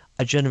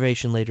 A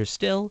generation later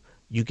still,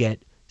 you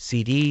get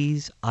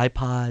CDs,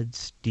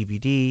 iPods,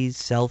 DVDs,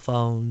 cell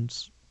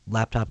phones,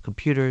 laptop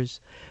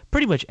computers,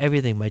 pretty much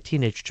everything my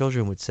teenage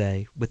children would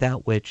say,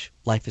 without which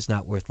life is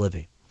not worth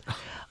living.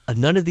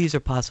 None of these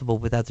are possible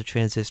without the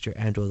transistor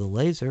and or the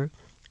laser,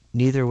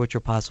 neither of which are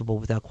possible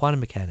without quantum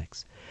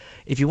mechanics.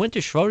 If you went to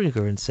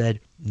Schrödinger and said,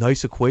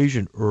 "Nice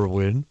equation,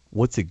 Irwin,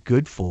 what's it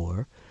good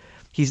for?"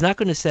 he's not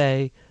going to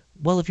say,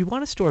 "Well, if you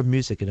want to store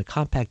music in a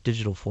compact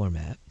digital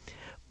format."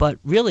 But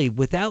really,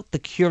 without the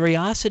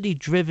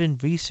curiosity-driven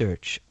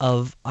research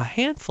of a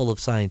handful of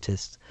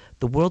scientists,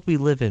 the world we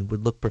live in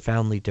would look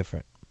profoundly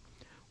different.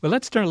 Well,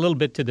 let's turn a little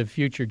bit to the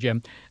future,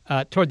 Jim.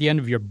 Toward the end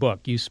of your book,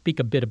 you speak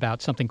a bit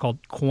about something called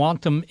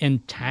quantum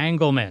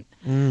entanglement,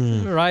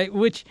 right?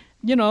 Which,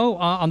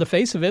 on the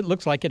face of it,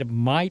 looks like it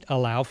might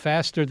allow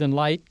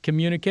faster-than-light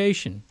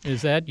communication.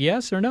 Is that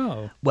yes or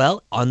no?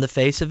 Well, on the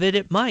face of it,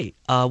 it might,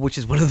 which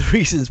is one of the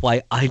reasons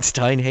why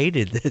Einstein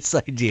hated this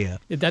idea.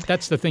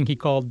 That's the thing he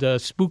called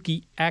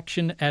spooky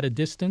action at a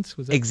distance?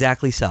 Was that?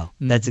 Exactly so.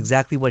 Mm-hmm. That's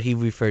exactly what he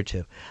referred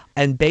to.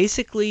 And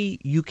basically,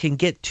 you can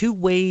get two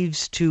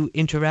waves to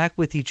interact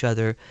with each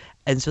other,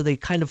 and so they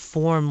kind of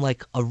form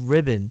like a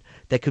ribbon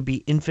that could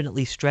be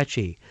infinitely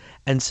stretchy.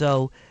 And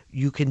so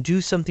you can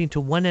do something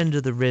to one end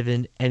of the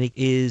ribbon, and it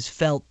is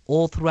felt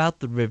all throughout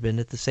the ribbon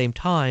at the same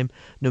time,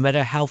 no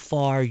matter how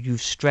far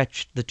you've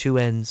stretched the two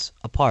ends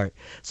apart.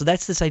 So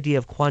that's this idea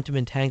of quantum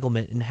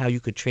entanglement and how you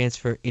could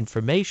transfer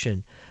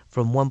information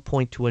from one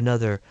point to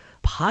another,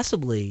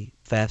 possibly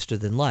faster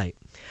than light.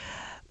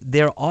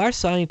 there are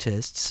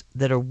scientists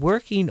that are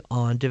working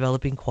on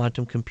developing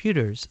quantum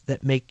computers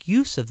that make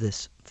use of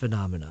this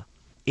phenomena.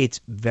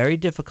 It's very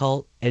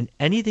difficult, and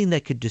anything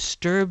that could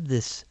disturb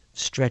this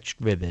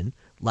stretched ribbon,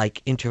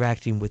 like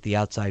interacting with the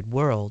outside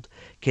world,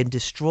 can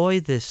destroy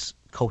this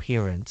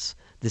coherence,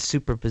 this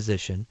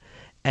superposition.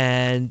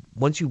 And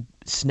once you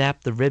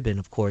snap the ribbon,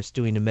 of course,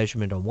 doing a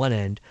measurement on one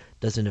end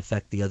doesn't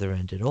affect the other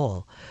end at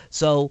all.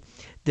 So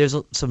there's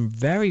some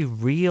very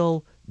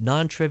real,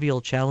 non-trivial,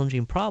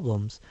 challenging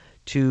problems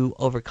to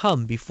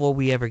overcome before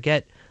we ever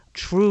get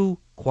true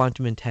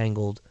quantum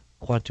entangled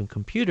quantum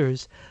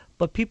computers,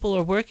 but people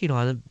are working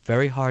on it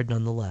very hard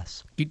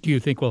nonetheless. Do you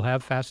think we'll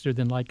have faster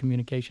than light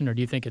communication, or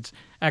do you think it's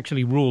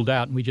actually ruled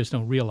out and we just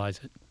don't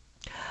realize it?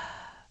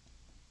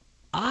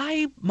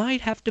 I might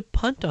have to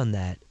punt on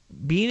that.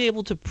 Being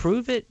able to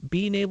prove it,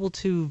 being able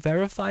to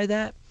verify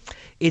that,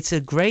 it's a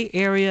gray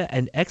area,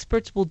 and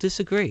experts will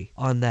disagree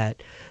on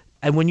that.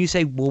 And when you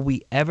say, will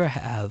we ever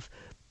have,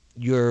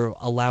 you're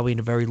allowing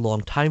a very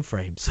long time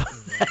frame. So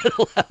that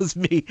allows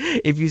me,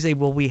 if you say,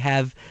 will we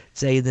have,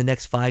 say, in the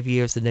next 5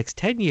 years, the next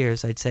 10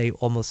 years, I'd say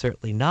almost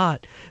certainly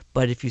not.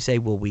 But if you say,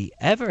 will we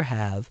ever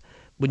have,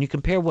 when you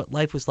compare what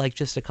life was like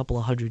just a couple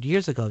of 100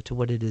 years ago to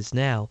what it is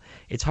now,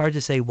 it's hard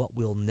to say what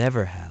we'll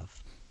never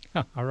have.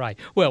 All right.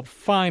 Well,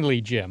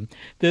 finally, Jim,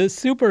 the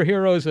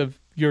superheroes of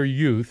your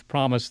youth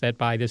promised that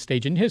by this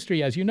stage in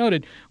history, as you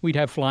noted, we'd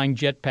have flying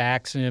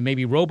jetpacks and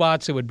maybe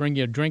robots that would bring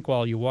you a drink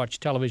while you watch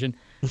television.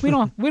 We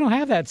don't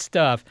have that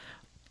stuff.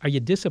 Are you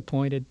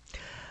disappointed?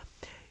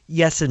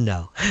 Yes and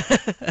no.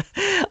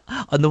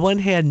 On the one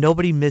hand,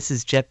 nobody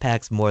misses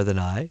jetpacks more than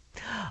I.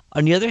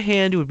 On the other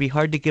hand, it would be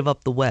hard to give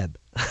up the web,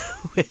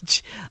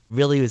 which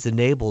really was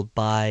enabled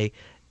by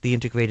the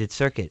integrated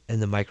circuit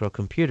and the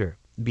microcomputer,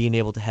 being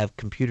able to have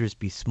computers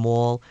be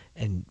small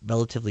and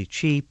relatively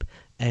cheap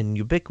and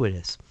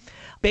ubiquitous.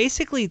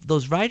 Basically,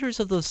 those writers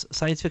of those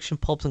science fiction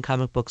pulps and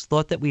comic books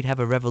thought that we'd have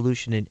a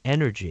revolution in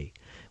energy,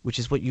 which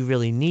is what you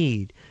really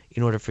need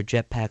in order for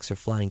jetpacks or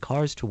flying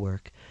cars to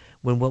work,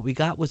 when what we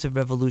got was a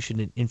revolution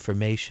in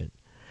information.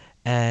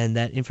 And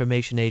that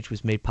information age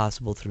was made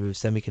possible through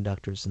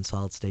semiconductors and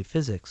solid-state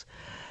physics.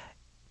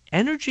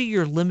 Energy,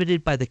 you're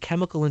limited by the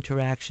chemical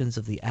interactions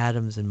of the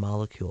atoms and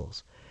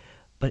molecules.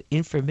 But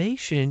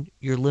information,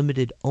 you're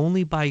limited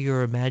only by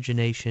your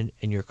imagination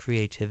and your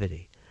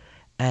creativity.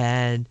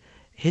 And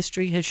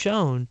history has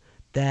shown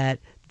that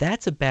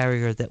that's a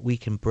barrier that we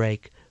can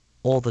break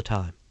all the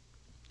time.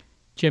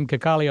 Jim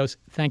Kakalios,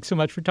 thanks so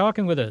much for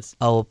talking with us.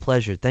 Oh, a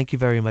pleasure. Thank you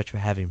very much for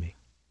having me.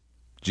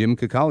 Jim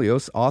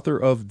Kakalios, author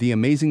of The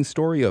Amazing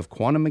Story of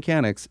Quantum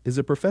Mechanics, is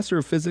a professor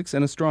of physics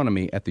and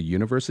astronomy at the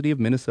University of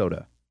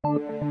Minnesota.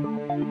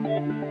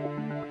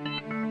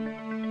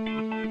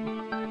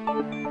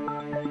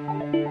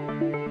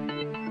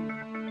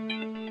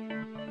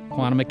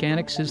 Quantum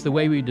mechanics is the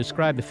way we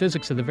describe the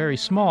physics of the very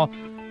small,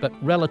 but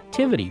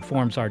relativity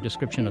forms our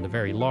description of the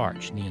very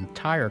large, the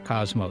entire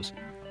cosmos.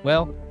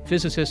 Well,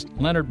 physicist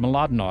Leonard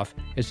Mlodinow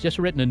has just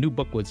written a new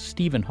book with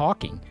Stephen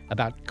Hawking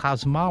about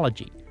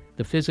cosmology,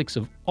 the physics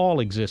of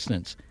all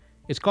existence.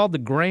 It's called The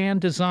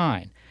Grand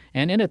Design,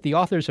 and in it the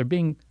authors are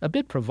being a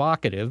bit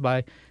provocative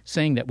by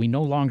saying that we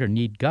no longer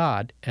need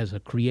God as a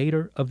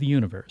creator of the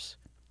universe.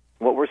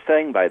 What we're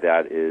saying by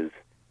that is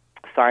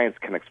science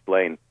can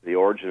explain the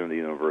origin of the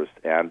universe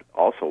and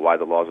also why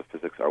the laws of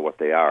physics are what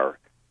they are.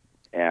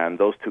 And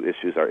those two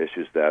issues are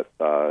issues that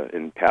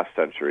in past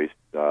centuries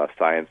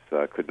science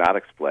could not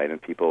explain,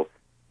 and people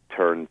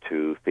turned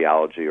to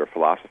theology or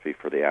philosophy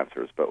for the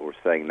answers. But we're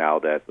saying now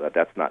that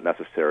that's not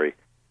necessary.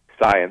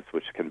 Science,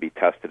 which can be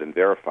tested and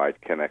verified,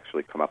 can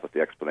actually come up with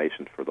the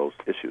explanation for those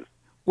issues.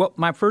 Well,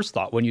 my first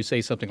thought when you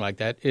say something like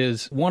that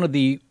is one of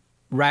the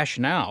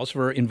rationales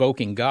for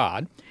invoking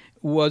God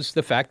was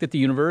the fact that the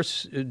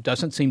universe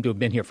doesn't seem to have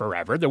been here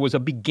forever. There was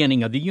a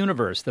beginning of the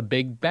universe, the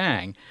Big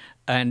Bang,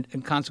 and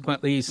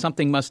consequently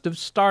something must have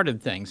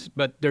started things.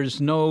 But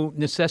there's no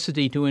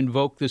necessity to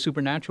invoke the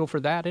supernatural for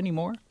that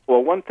anymore?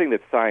 Well, one thing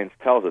that science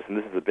tells us, and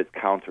this is a bit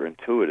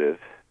counterintuitive,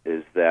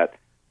 is that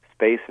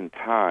space and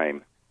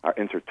time are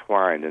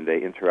intertwined, and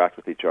they interact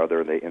with each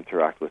other, and they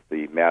interact with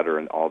the matter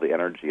and all the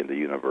energy in the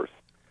universe.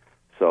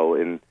 So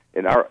in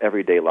our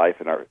everyday life,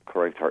 and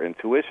according to our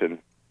intuition,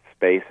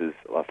 space is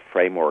a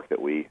framework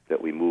that we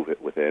move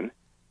it within,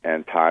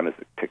 and time is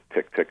the tick,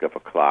 tick, tick of a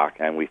clock,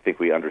 and we think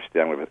we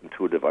understand, we have an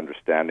intuitive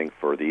understanding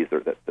for these, or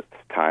that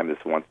time is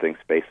one thing,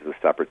 space is a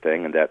separate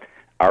thing, and that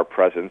our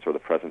presence, or the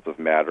presence of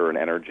matter and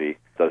energy,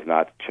 does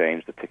not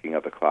change the ticking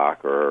of the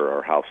clock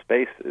or how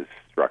space is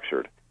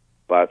structured.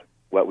 But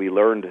what we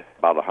learned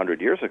about 100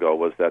 years ago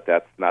was that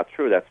that's not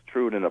true. That's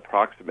true in an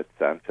approximate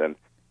sense, and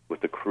with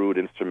the crude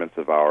instruments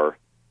of our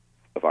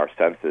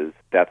senses,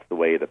 that's the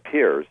way it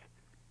appears.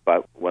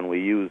 But when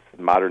we use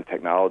modern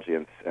technology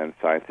and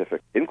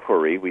scientific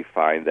inquiry, we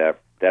find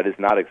that that is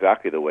not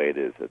exactly the way it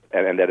is,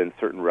 and that in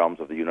certain realms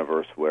of the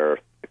universe where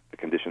the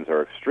conditions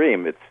are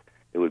extreme, it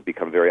would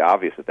become very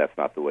obvious that that's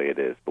not the way it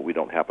is, but we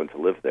don't happen to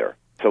live there.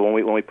 So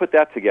when we put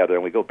that together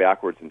and we go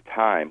backwards in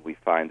time, we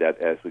find that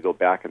as we go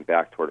back and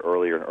back toward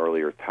earlier and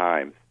earlier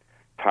times,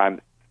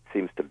 time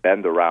seems to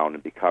bend around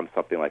and become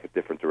something like a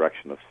different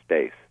direction of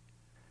space.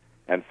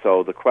 And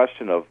so the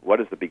question of what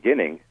is the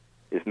beginning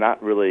is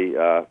not really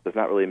does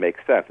not really make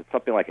sense. It's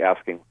something like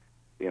asking,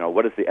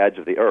 what is the edge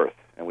of the Earth?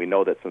 And we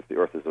know that since the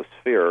Earth is a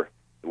sphere,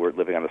 we're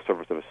living on the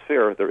surface of a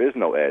sphere, there is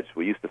no edge.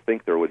 We used to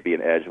think there would be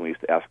an edge, and we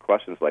used to ask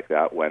questions like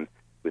that when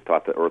we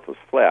thought the Earth was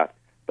flat.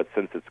 But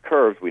since it's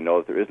curved, we know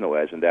that there is no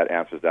edge, and that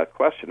answers that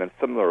question. And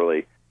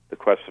similarly, the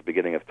question of the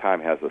beginning of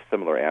time has a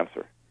similar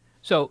answer.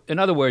 So, in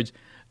other words,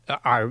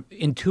 our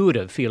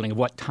intuitive feeling of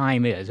what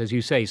time is, as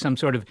you say, some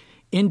sort of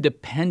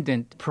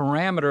independent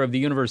parameter of the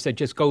universe that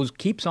just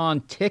keeps on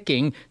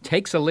ticking,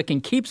 takes a licking,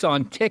 keeps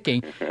on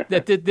ticking,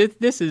 that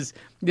this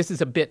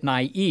is a bit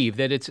naive,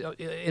 that it's,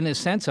 in a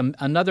sense,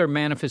 another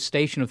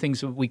manifestation of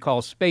things that we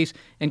call space,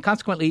 and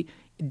consequently,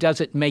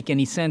 does it make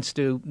any sense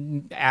to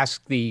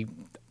ask the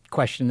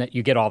question that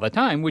you get all the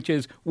time, which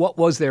is, what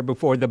was there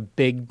before the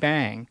Big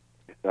Bang?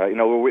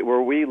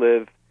 Where we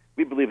live,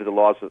 we believe that the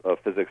laws of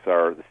physics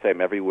are the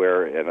same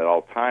everywhere and at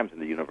all times in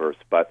the universe,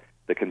 but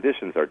the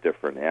conditions are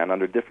different, and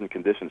under different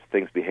conditions,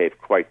 things behave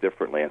quite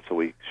differently, and so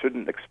we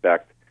shouldn't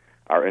expect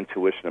our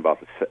intuition about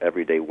the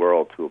everyday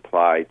world to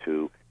apply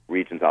to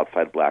regions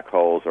outside black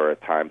holes or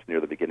at times near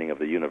the beginning of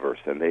the universe.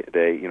 And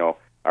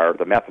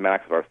the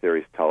mathematics of our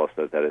theories tell us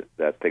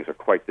that things are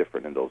quite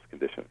different in those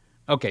conditions.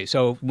 Okay,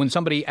 so when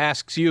somebody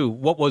asks you,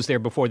 what was there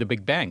before the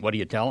Big Bang, what do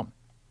you tell them?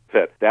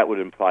 That would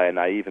imply a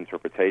naive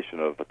interpretation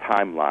of a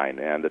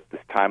timeline, and that this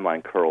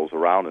timeline curls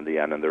around in the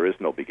end, and there is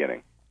no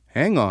beginning.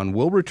 Hang on,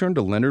 we'll return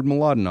to Leonard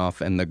Mlodinow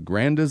and the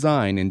grand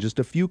design in just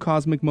a few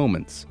cosmic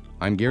moments.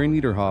 I'm Gary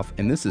Niederhoff,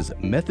 and this is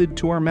Method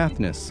to Our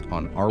Mathness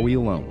on Are We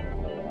Alone?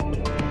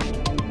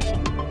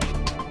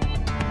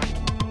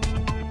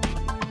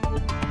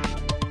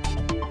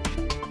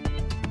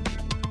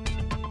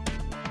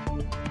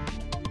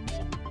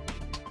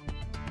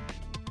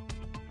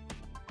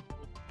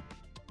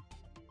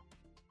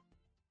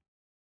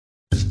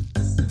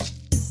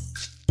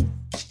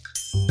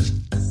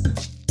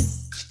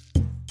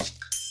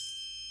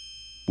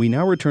 We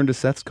now return to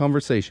Seth's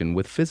conversation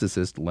with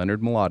physicist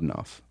Leonard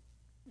Mlodinow.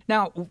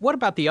 Now, what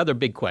about the other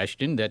big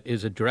question that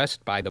is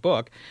addressed by the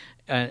book?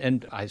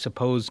 And I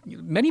suppose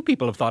many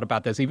people have thought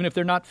about this, even if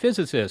they're not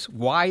physicists.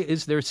 Why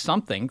is there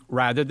something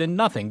rather than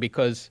nothing?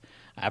 Because,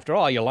 after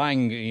all, you're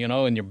lying,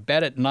 in your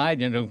bed at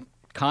night,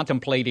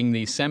 contemplating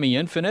the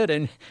semi-infinite,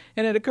 and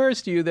it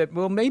occurs to you that,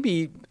 well,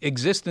 maybe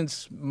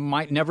existence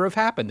might never have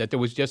happened, that there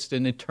was just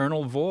an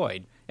eternal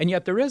void, and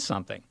yet there is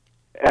something.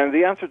 And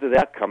the answer to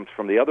that comes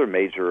from the other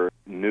major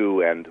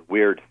new and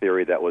weird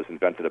theory that was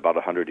invented about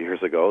 100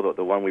 years ago.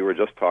 The one we were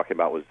just talking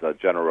about was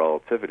general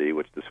relativity,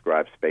 which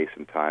describes space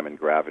and time and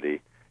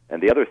gravity.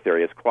 And the other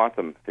theory is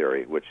quantum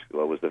theory, which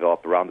was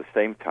developed around the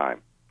same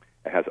time.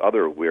 It has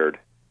other weird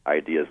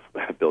ideas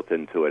built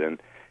into it. And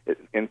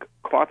in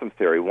quantum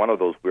theory, one of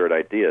those weird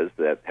ideas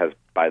that has,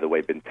 by the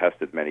way, been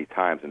tested many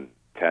times in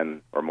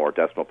 10 or more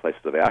decimal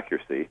places of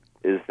accuracy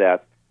is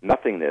that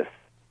nothingness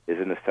is,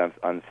 in a sense,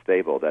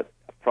 unstable, that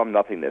from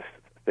nothingness,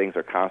 things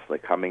are constantly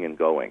coming and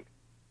going,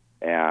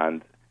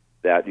 and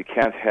that you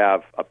can't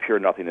have a pure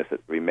nothingness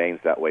that remains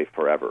that way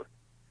forever.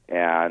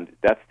 And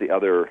that's the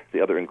other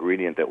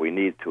ingredient that we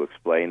need to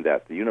explain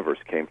that the universe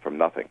came from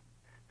nothing.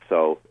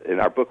 So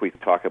in our book, we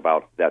talk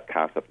about that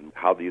concept and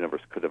how the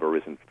universe could have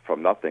arisen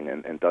from nothing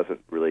and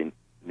doesn't really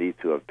need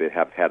to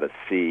have had a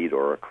seed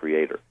or a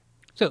creator.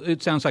 So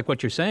it sounds like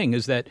what you're saying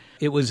is that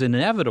it was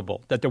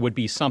inevitable that there would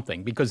be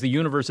something because the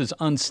universe is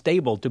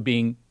unstable to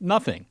being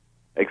nothing.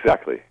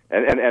 Exactly.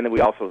 And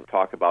we also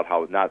talk about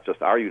how not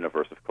just our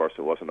universe, of course,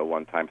 it wasn't a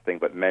one-time thing,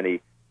 but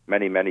many,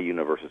 many, many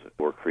universes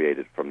were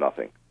created from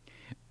nothing.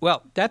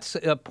 Well, that's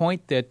a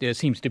point that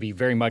seems to be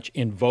very much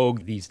in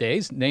vogue these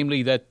days,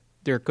 namely that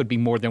there could be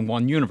more than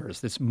one universe,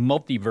 this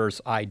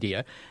multiverse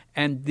idea.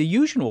 And the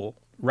usual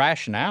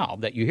rationale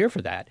that you hear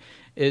for that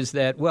is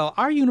that, well,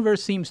 our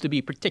universe seems to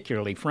be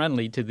particularly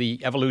friendly to the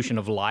evolution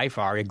of life,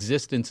 our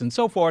existence, and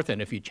so forth.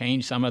 And if you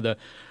change some of the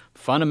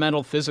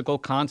fundamental physical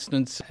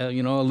constants, a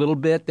little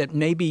bit, that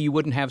maybe you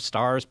wouldn't have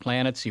stars,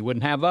 planets, you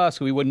wouldn't have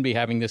us, we wouldn't be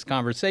having this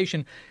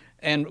conversation.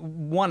 And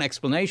one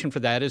explanation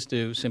for that is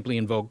to simply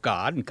invoke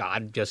God, and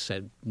God just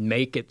said,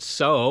 make it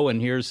so,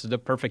 and here's the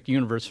perfect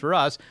universe for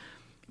us.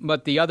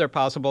 But the other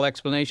possible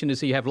explanation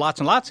is you have lots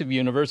and lots of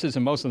universes,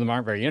 and most of them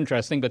aren't very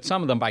interesting, but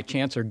some of them by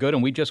chance are good,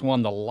 and we just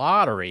won the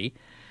lottery.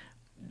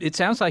 It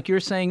sounds like you're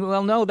saying,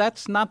 well, no,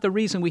 that's not the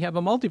reason we have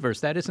a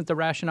multiverse. That isn't the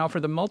rationale for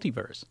the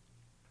multiverse.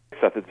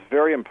 Seth, it's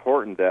very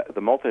important that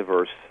the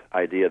multiverse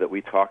idea that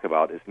we talk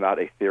about is not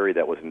a theory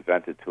that was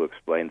invented to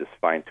explain this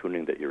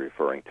fine-tuning that you're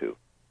referring to.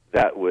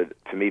 That would,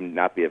 to me,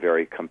 not be a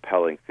very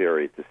compelling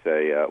theory to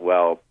say,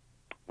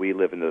 we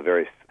live in a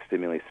very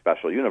seemingly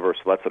special universe.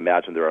 Let's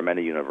imagine there are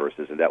many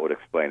universes, and that would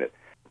explain it.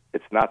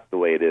 It's not the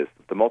way it is.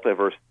 The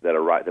multiverse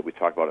that we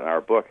talk about in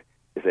our book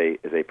is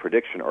a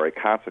prediction or a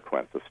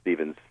consequence of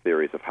Stephen's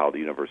theories of how the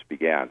universe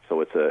began.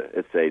 So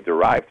it's a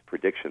derived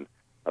prediction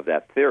of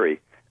that theory.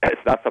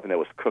 It's not something that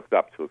was cooked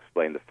up to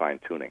explain the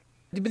fine-tuning.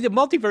 The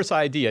multiverse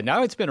idea,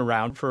 now it's been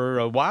around for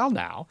a while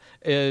now.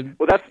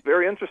 Well, that's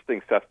very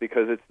interesting, Seth,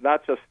 because it's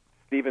not just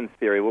Stephen's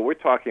theory. What we're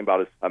talking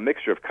about is a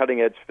mixture of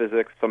cutting-edge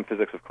physics. Some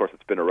physics, of course,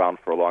 that's been around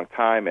for a long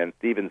time, and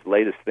Stephen's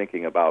latest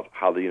thinking about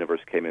how the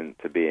universe came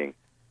into being.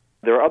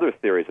 There are other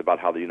theories about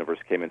how the universe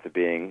came into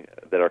being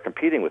that are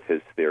competing with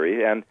his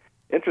theory, and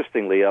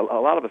interestingly, a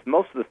lot of us,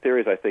 most of the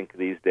theories, I think,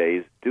 these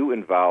days do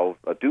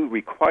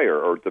require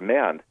or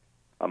demand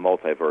a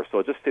multiverse. So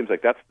it just seems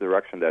like that's the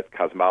direction that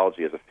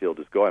cosmology as a field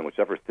is going,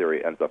 whichever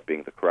theory ends up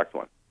being the correct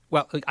one.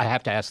 Well, I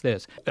have to ask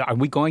this. Are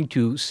we going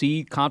to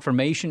see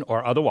confirmation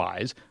or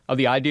otherwise of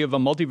the idea of a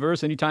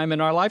multiverse anytime in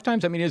our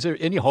lifetimes? I mean, is there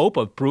any hope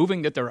of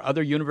proving that there are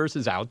other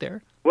universes out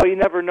there? Well, you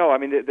never know. I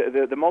mean,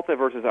 the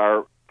multiverses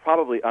are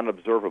probably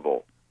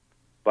unobservable,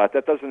 but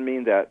that doesn't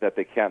mean that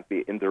they can't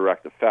be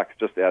indirect effects,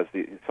 just as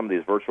some of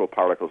these virtual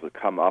particles that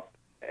come up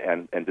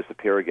and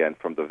disappear again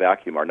from the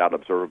vacuum are not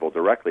observable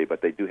directly,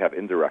 but they do have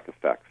indirect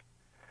effects.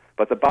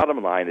 But the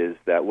bottom line is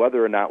that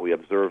whether or not we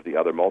observe the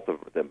other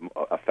the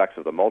effects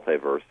of the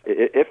multiverse,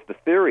 if the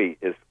theory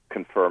is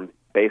confirmed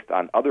based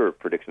on other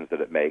predictions that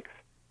it makes,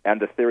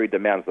 and the theory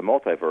demands the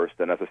multiverse,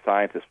 then as a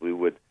scientist we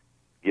would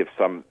give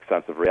some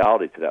sense of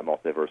reality to that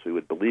multiverse. We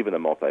would believe in the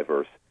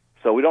multiverse.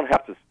 So we don't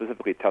have to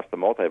specifically test the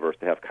multiverse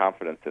to have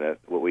confidence in it.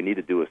 What we need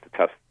to do is to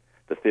test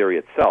the theory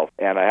itself.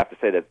 And I have to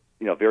say that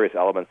various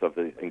elements of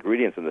the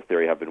ingredients in the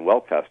theory have been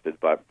well tested,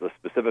 but the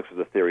specifics of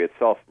the theory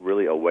itself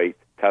really await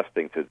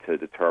testing to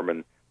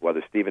determine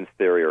whether Stephen's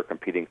theory or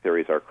competing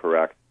theories are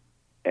correct.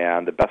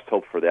 And the best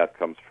hope for that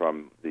comes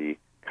from the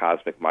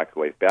cosmic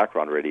microwave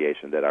background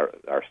radiation that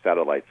our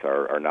satellites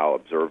are now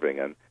observing,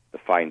 and the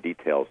fine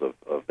details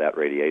of that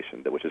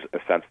radiation, which is, in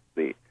a sense,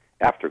 the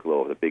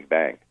afterglow of the Big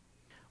Bang.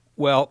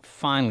 Well,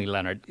 finally,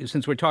 Leonard,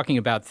 since we're talking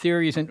about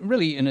theories and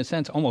really, in a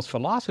sense, almost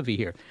philosophy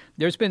here,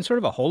 there's been sort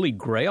of a holy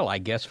grail, I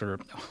guess, for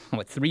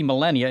 3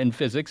 millennia in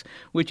physics,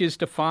 which is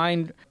to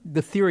find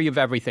the theory of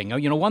everything.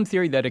 One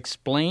theory that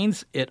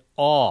explains it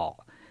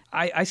all.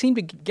 I seem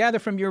to gather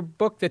from your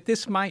book that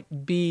this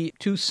might be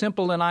too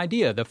simple an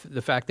idea,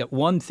 the fact that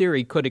one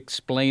theory could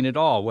explain it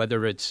all,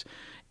 whether it's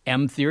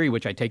M theory,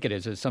 which I take it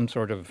as some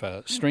sort of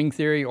string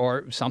theory,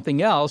 or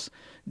something else,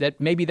 that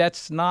maybe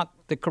that's not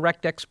the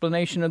correct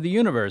explanation of the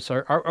universe.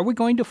 Are we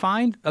going to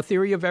find a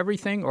theory of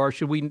everything, or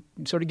should we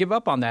sort of give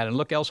up on that and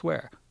look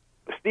elsewhere?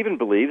 Stephen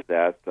believes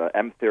that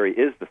M theory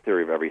is the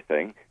theory of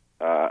everything.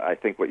 I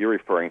think what you're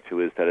referring to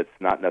is that it's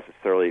not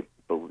necessarily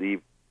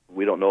believed.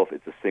 We don't know if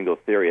it's a single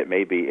theory. It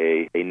may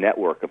be a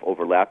network of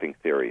overlapping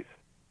theories.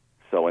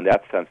 So in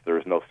that sense, there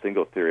is no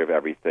single theory of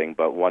everything,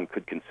 but one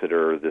could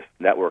consider this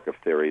network of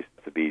theories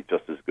to be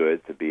just as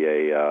good, to be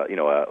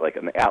like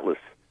an atlas,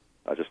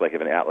 just like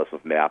an atlas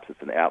of maps.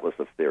 It's an atlas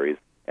of theories,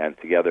 and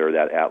together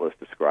that atlas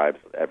describes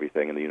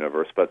everything in the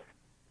universe. But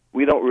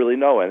we don't really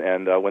know.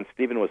 And when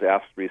Stephen was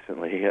asked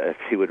recently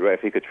if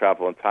he could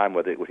travel in time,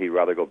 would he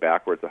rather go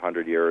backwards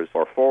 100 years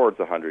or forwards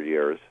 100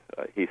 years,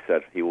 he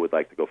said he would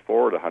like to go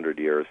forward 100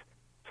 years.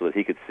 So that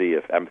he could see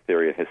if M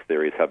theory and his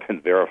theories have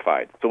been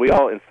verified. So we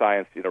all in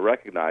science,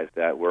 recognize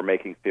that we're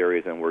making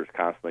theories and we're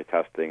constantly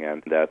testing,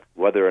 and that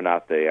whether or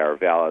not they are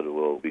valid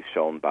will be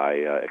shown by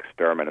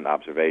experiment and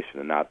observation,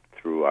 and not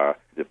through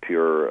the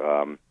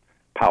pure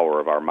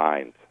power of our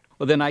minds.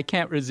 Well, then I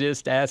can't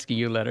resist asking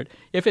you, Leonard,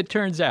 if it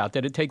turns out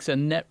that it takes a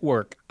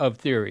network of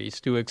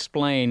theories to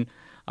explain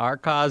our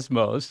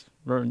cosmos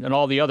and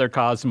all the other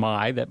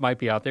cosmi that might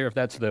be out there, if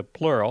that's the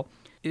plural,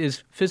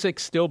 is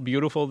physics still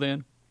beautiful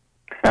then?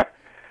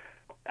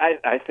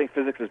 I think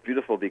physics is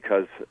beautiful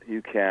because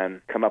you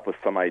can come up with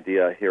some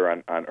idea here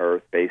on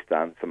Earth based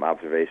on some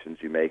observations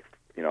you make,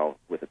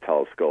 with a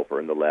telescope or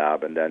in the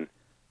lab, and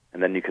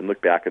then you can look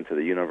back into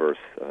the universe,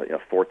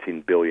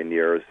 14 billion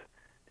years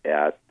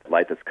at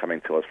light that's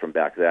coming to us from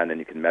back then, and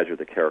you can measure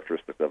the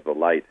characteristics of the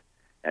light,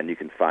 and you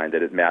can find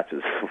that it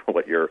matches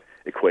what your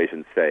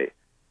equations say.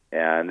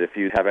 And if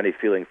you have any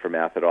feeling for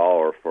math at all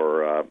or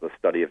for the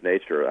study of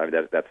nature, I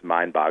mean, that's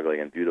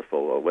mind-boggling and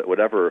beautiful.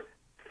 Whatever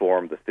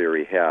form the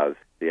theory has,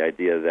 the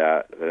idea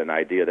that an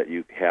idea that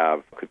you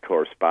have could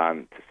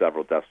correspond to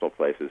several decimal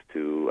places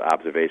to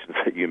observations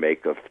that you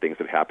make of things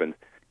that happened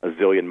a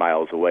zillion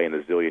miles away and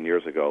a zillion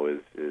years ago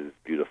is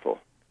beautiful.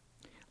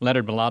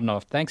 Leonard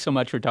Mlodinow, thanks so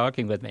much for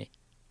talking with me.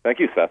 Thank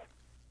you, Seth.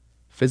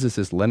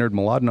 Physicist Leonard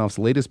Mlodinow's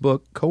latest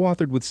book,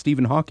 co-authored with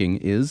Stephen Hawking,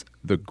 is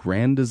The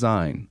Grand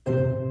Design.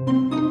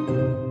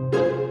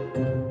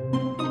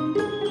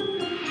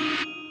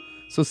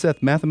 So,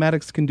 Seth,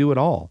 mathematics can do it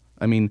all.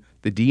 I mean,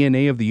 the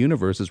DNA of the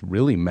universe is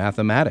really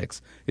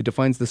mathematics. It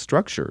defines the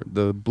structure,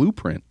 the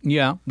blueprint.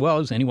 Yeah, well,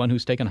 as anyone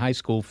who's taken high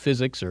school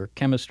physics or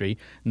chemistry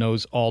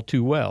knows all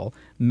too well,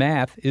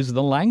 math is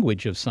the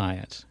language of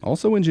science.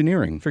 Also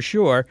engineering. For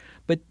sure,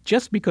 but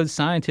just because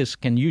scientists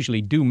can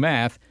usually do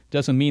math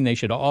doesn't mean they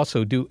should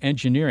also do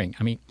engineering.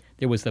 I mean,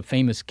 there was the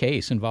famous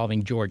case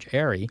involving George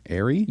Airy.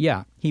 Airy?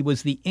 Yeah, he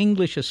was the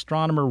English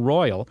astronomer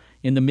royal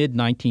in the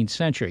mid-19th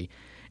century.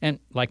 And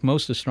like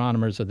most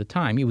astronomers of the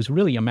time, he was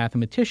really a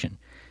mathematician.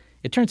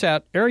 It turns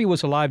out Aimee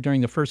was alive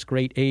during the first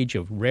great age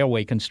of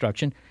railway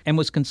construction and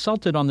was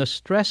consulted on the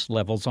stress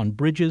levels on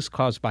bridges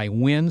caused by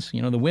winds,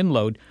 the wind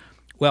load.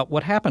 Well,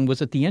 what happened was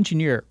that the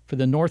engineer for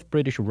the North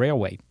British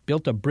Railway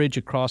built a bridge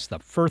across the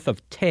Firth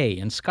of Tay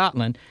in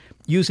Scotland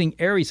using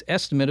Aimee's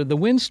estimate of the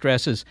wind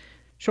stresses.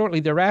 Shortly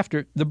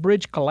thereafter, the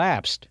bridge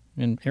collapsed,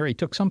 and Aimee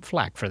took some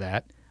flack for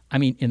that. I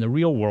mean, in the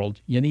real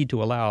world, you need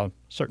to allow a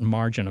certain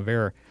margin of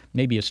error.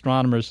 Maybe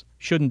astronomers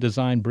shouldn't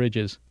design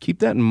bridges. Keep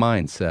that in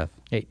mind, Seife.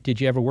 Hey,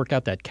 did you ever work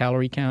out that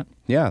calorie count?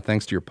 Yeah,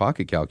 thanks to your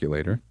pocket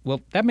calculator.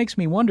 Well, that makes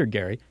me wonder,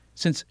 Gary,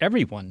 since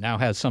everyone now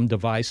has some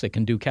device that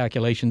can do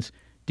calculations,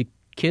 do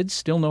kids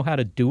still know how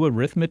to do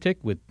arithmetic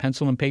with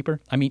pencil and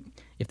paper? I mean,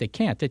 if they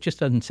can't, that just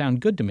doesn't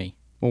sound good to me.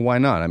 Well, why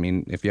not? I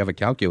mean, if you have a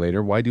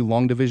calculator, why do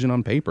long division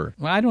on paper?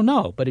 Well, I don't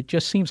know, but it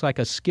just seems like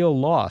a skill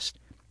lost.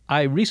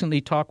 I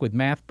recently talked with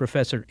math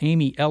professor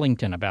Aimee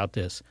Ellington about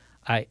this.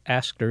 I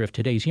asked her if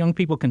today's young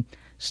people can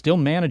still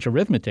manage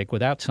arithmetic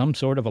without some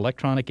sort of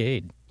electronic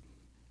aid.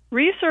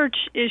 Research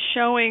is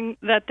showing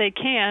that they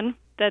can,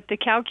 that the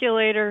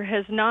calculator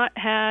has not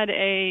had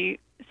a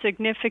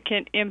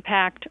significant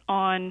impact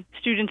on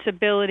students'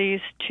 abilities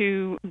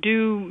to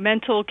do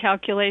mental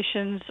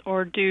calculations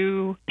or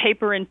do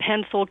paper and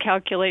pencil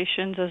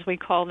calculations, as we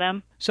call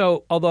them.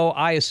 So, although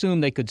I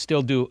assume they could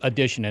still do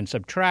addition and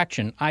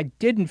subtraction, I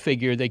didn't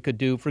figure they could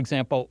do, for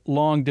example,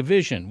 long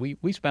division.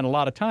 We spent a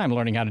lot of time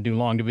learning how to do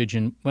long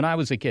division when I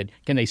was a kid.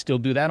 Can they still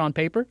do that on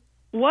paper?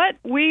 What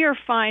we are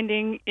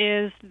finding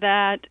is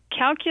that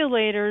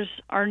calculators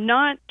are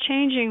not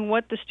changing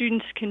what the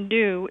students can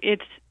do.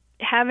 It's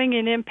having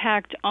an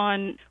impact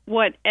on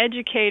what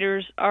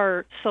educators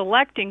are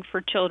selecting for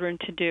children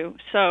to do.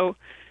 So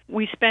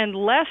we spend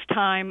less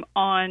time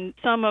on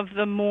some of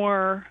the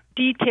more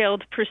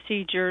detailed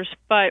procedures,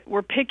 but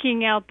we're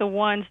picking out the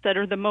ones that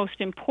are the most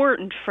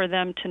important for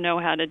them to know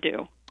how to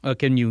do.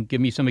 Can you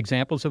give me some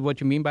examples of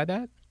what you mean by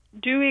that?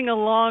 Doing a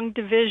long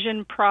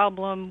division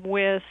problem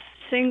with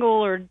single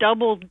or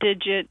double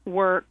digit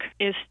work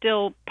is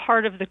still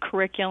part of the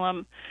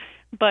curriculum,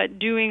 but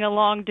doing a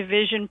long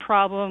division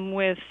problem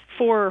with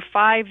 4 or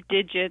 5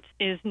 digits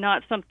is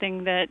not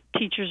something that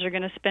teachers are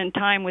going to spend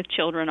time with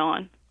children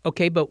on.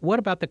 Okay, but what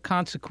about the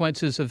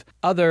consequences of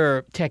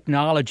other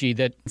technology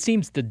that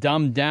seems to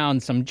dumb down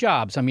some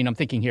jobs? I mean, I'm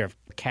thinking here of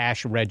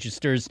cash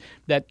registers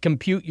that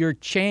compute your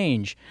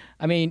change.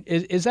 I mean,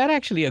 is that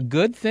actually a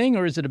good thing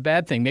or is it a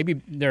bad thing?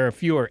 Maybe there are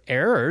fewer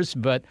errors,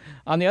 but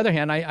on the other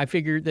hand, I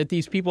figure that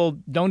these people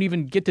don't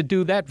even get to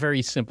do that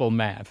very simple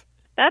math.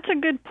 That's a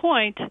good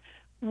point.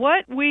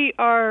 What we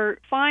are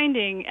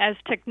finding as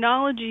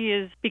technology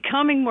is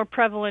becoming more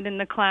prevalent in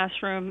the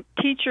classroom,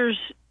 teachers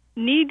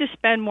need to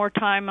spend more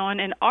time on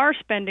and are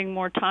spending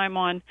more time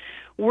on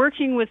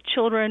working with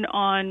children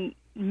on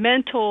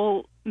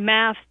mental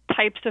math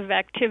types of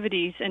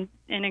activities and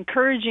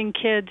encouraging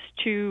kids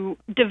to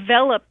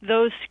develop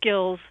those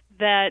skills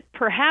that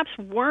perhaps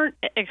weren't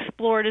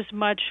explored as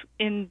much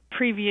in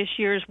previous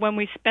years when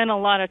we spent a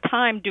lot of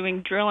time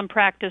doing drill and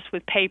practice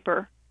with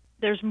paper.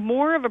 There's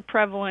more of a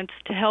prevalence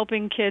to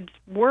helping kids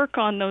work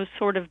on those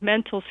sort of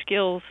mental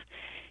skills.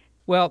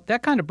 Well,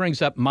 that kind of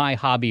brings up my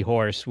hobby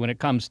horse when it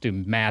comes to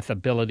math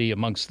ability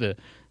amongst the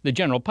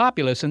general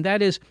populace, and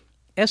that is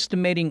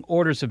estimating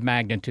orders of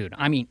magnitude.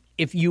 I mean,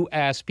 if you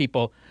ask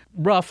people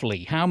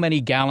roughly how many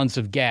gallons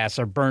of gas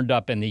are burned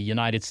up in the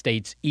United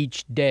States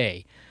each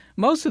day,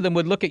 most of them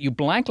would look at you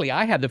blankly.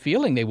 I had the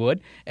feeling they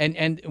would,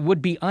 and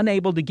would be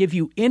unable to give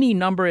you any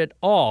number at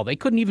all. They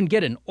couldn't even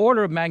get an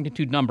order of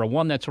magnitude number,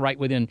 one that's right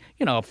within,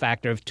 a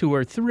factor of 2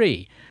 or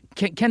 3.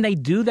 Can they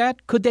do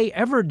that? Could they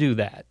ever do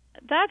that?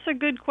 That's a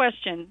good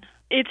question.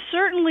 It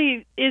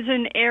certainly is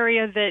an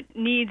area that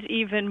needs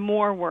even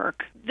more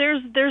work.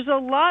 There's a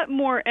lot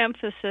more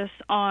emphasis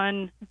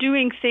on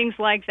doing things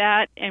like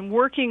that and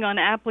working on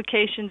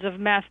applications of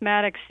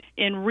mathematics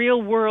in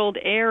real-world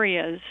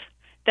areas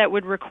that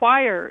would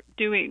require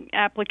doing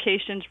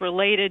applications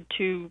related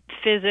to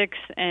physics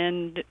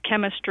and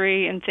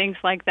chemistry and things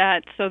like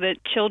that so that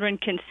children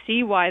can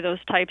see why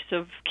those types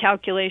of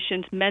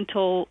calculations,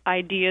 mental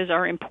ideas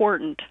are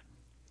important.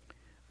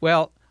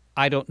 Well,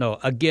 I don't know.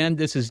 Again,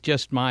 this is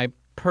just my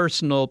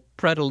personal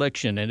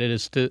predilection, and it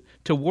is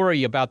to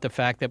worry about the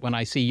fact that when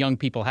I see young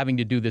people having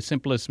to do the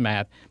simplest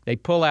math, they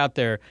pull out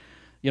their,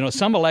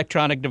 some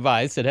electronic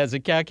device that has a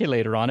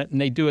calculator on it, and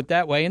they do it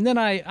that way. And then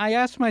I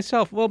ask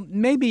myself, well,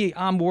 maybe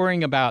I'm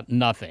worrying about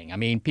nothing. I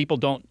mean, people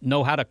don't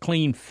know how to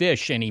clean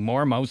fish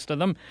anymore, most of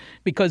them,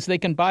 because they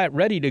can buy it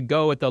ready to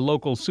go at the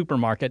local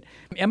supermarket.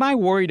 Am I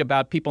worried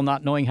about people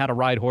not knowing how to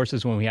ride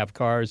horses when we have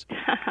cars?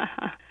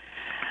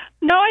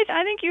 No,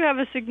 I think you have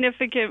a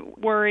significant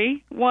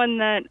worry, one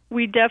that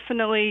we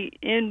definitely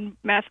in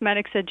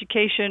mathematics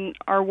education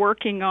are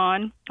working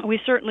on. We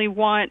certainly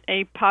want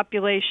a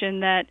population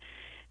that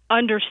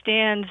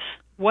understands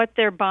what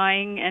they're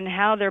buying and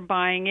how they're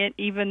buying it,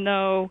 even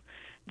though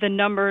the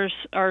numbers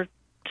are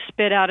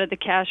spit out of the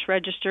cash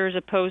register as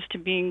opposed to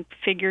being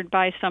figured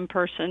by some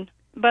person.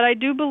 But I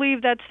do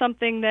believe that's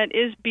something that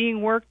is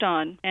being worked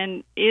on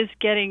and is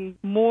getting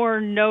more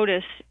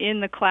notice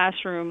in the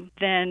classroom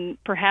than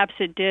perhaps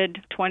it did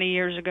 20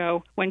 years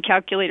ago when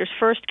calculators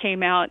first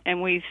came out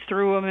and we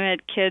threw them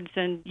at kids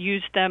and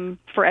used them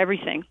for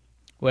everything.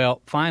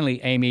 Well,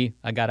 finally, Aimee,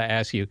 I got to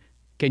ask you,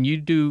 can you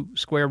do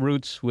square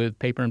roots with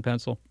paper and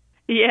pencil?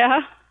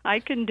 Yeah, I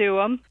can do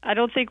them. I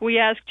don't think we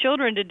ask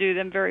children to do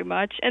them very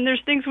much. And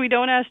there's things we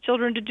don't ask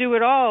children to do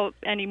at all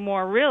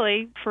anymore,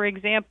 really. For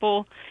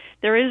example,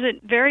 there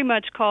isn't very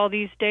much call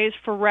these days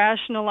for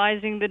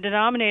rationalizing the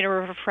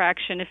denominator of a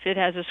fraction if it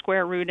has a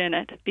square root in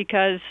it,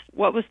 because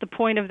what was the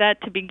point of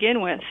that to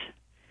begin with?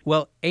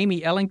 Well,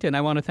 Aimee Ellington,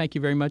 I want to thank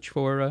you very much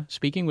for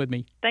speaking with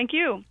me. Thank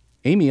you.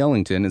 Aimee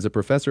Ellington is a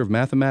professor of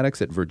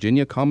mathematics at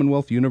Virginia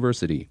Commonwealth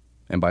University.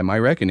 And by my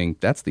reckoning,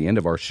 that's the end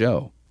of our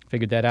show.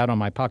 Figured that out on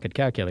my pocket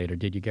calculator,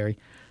 did you, Gary?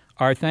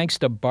 Our thanks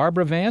to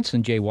Barbara Vance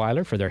and Jay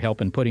Weiler for their help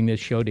in putting this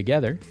show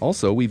together.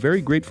 Also, we very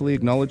gratefully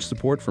acknowledge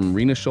support from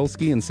Rena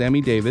Shulsky and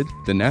Sammy David,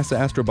 the NASA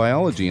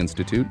Astrobiology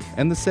Institute,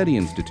 and the SETI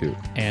Institute.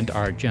 And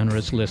our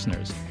generous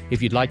listeners.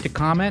 If you'd like to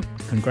comment,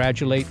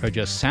 congratulate, or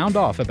just sound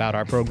off about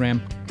our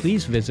program,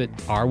 please visit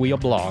Are We a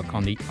Blog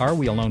on the Are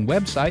We Alone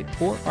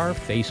website or our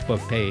Facebook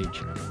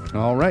page.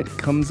 All right,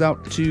 comes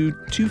out to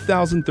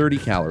 2,030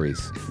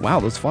 calories. Wow,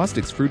 those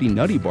Fostic's Fruity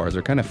Nutty Bars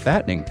are kind of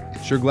fattening.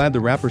 Sure glad the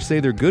rappers say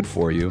they're good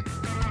for you.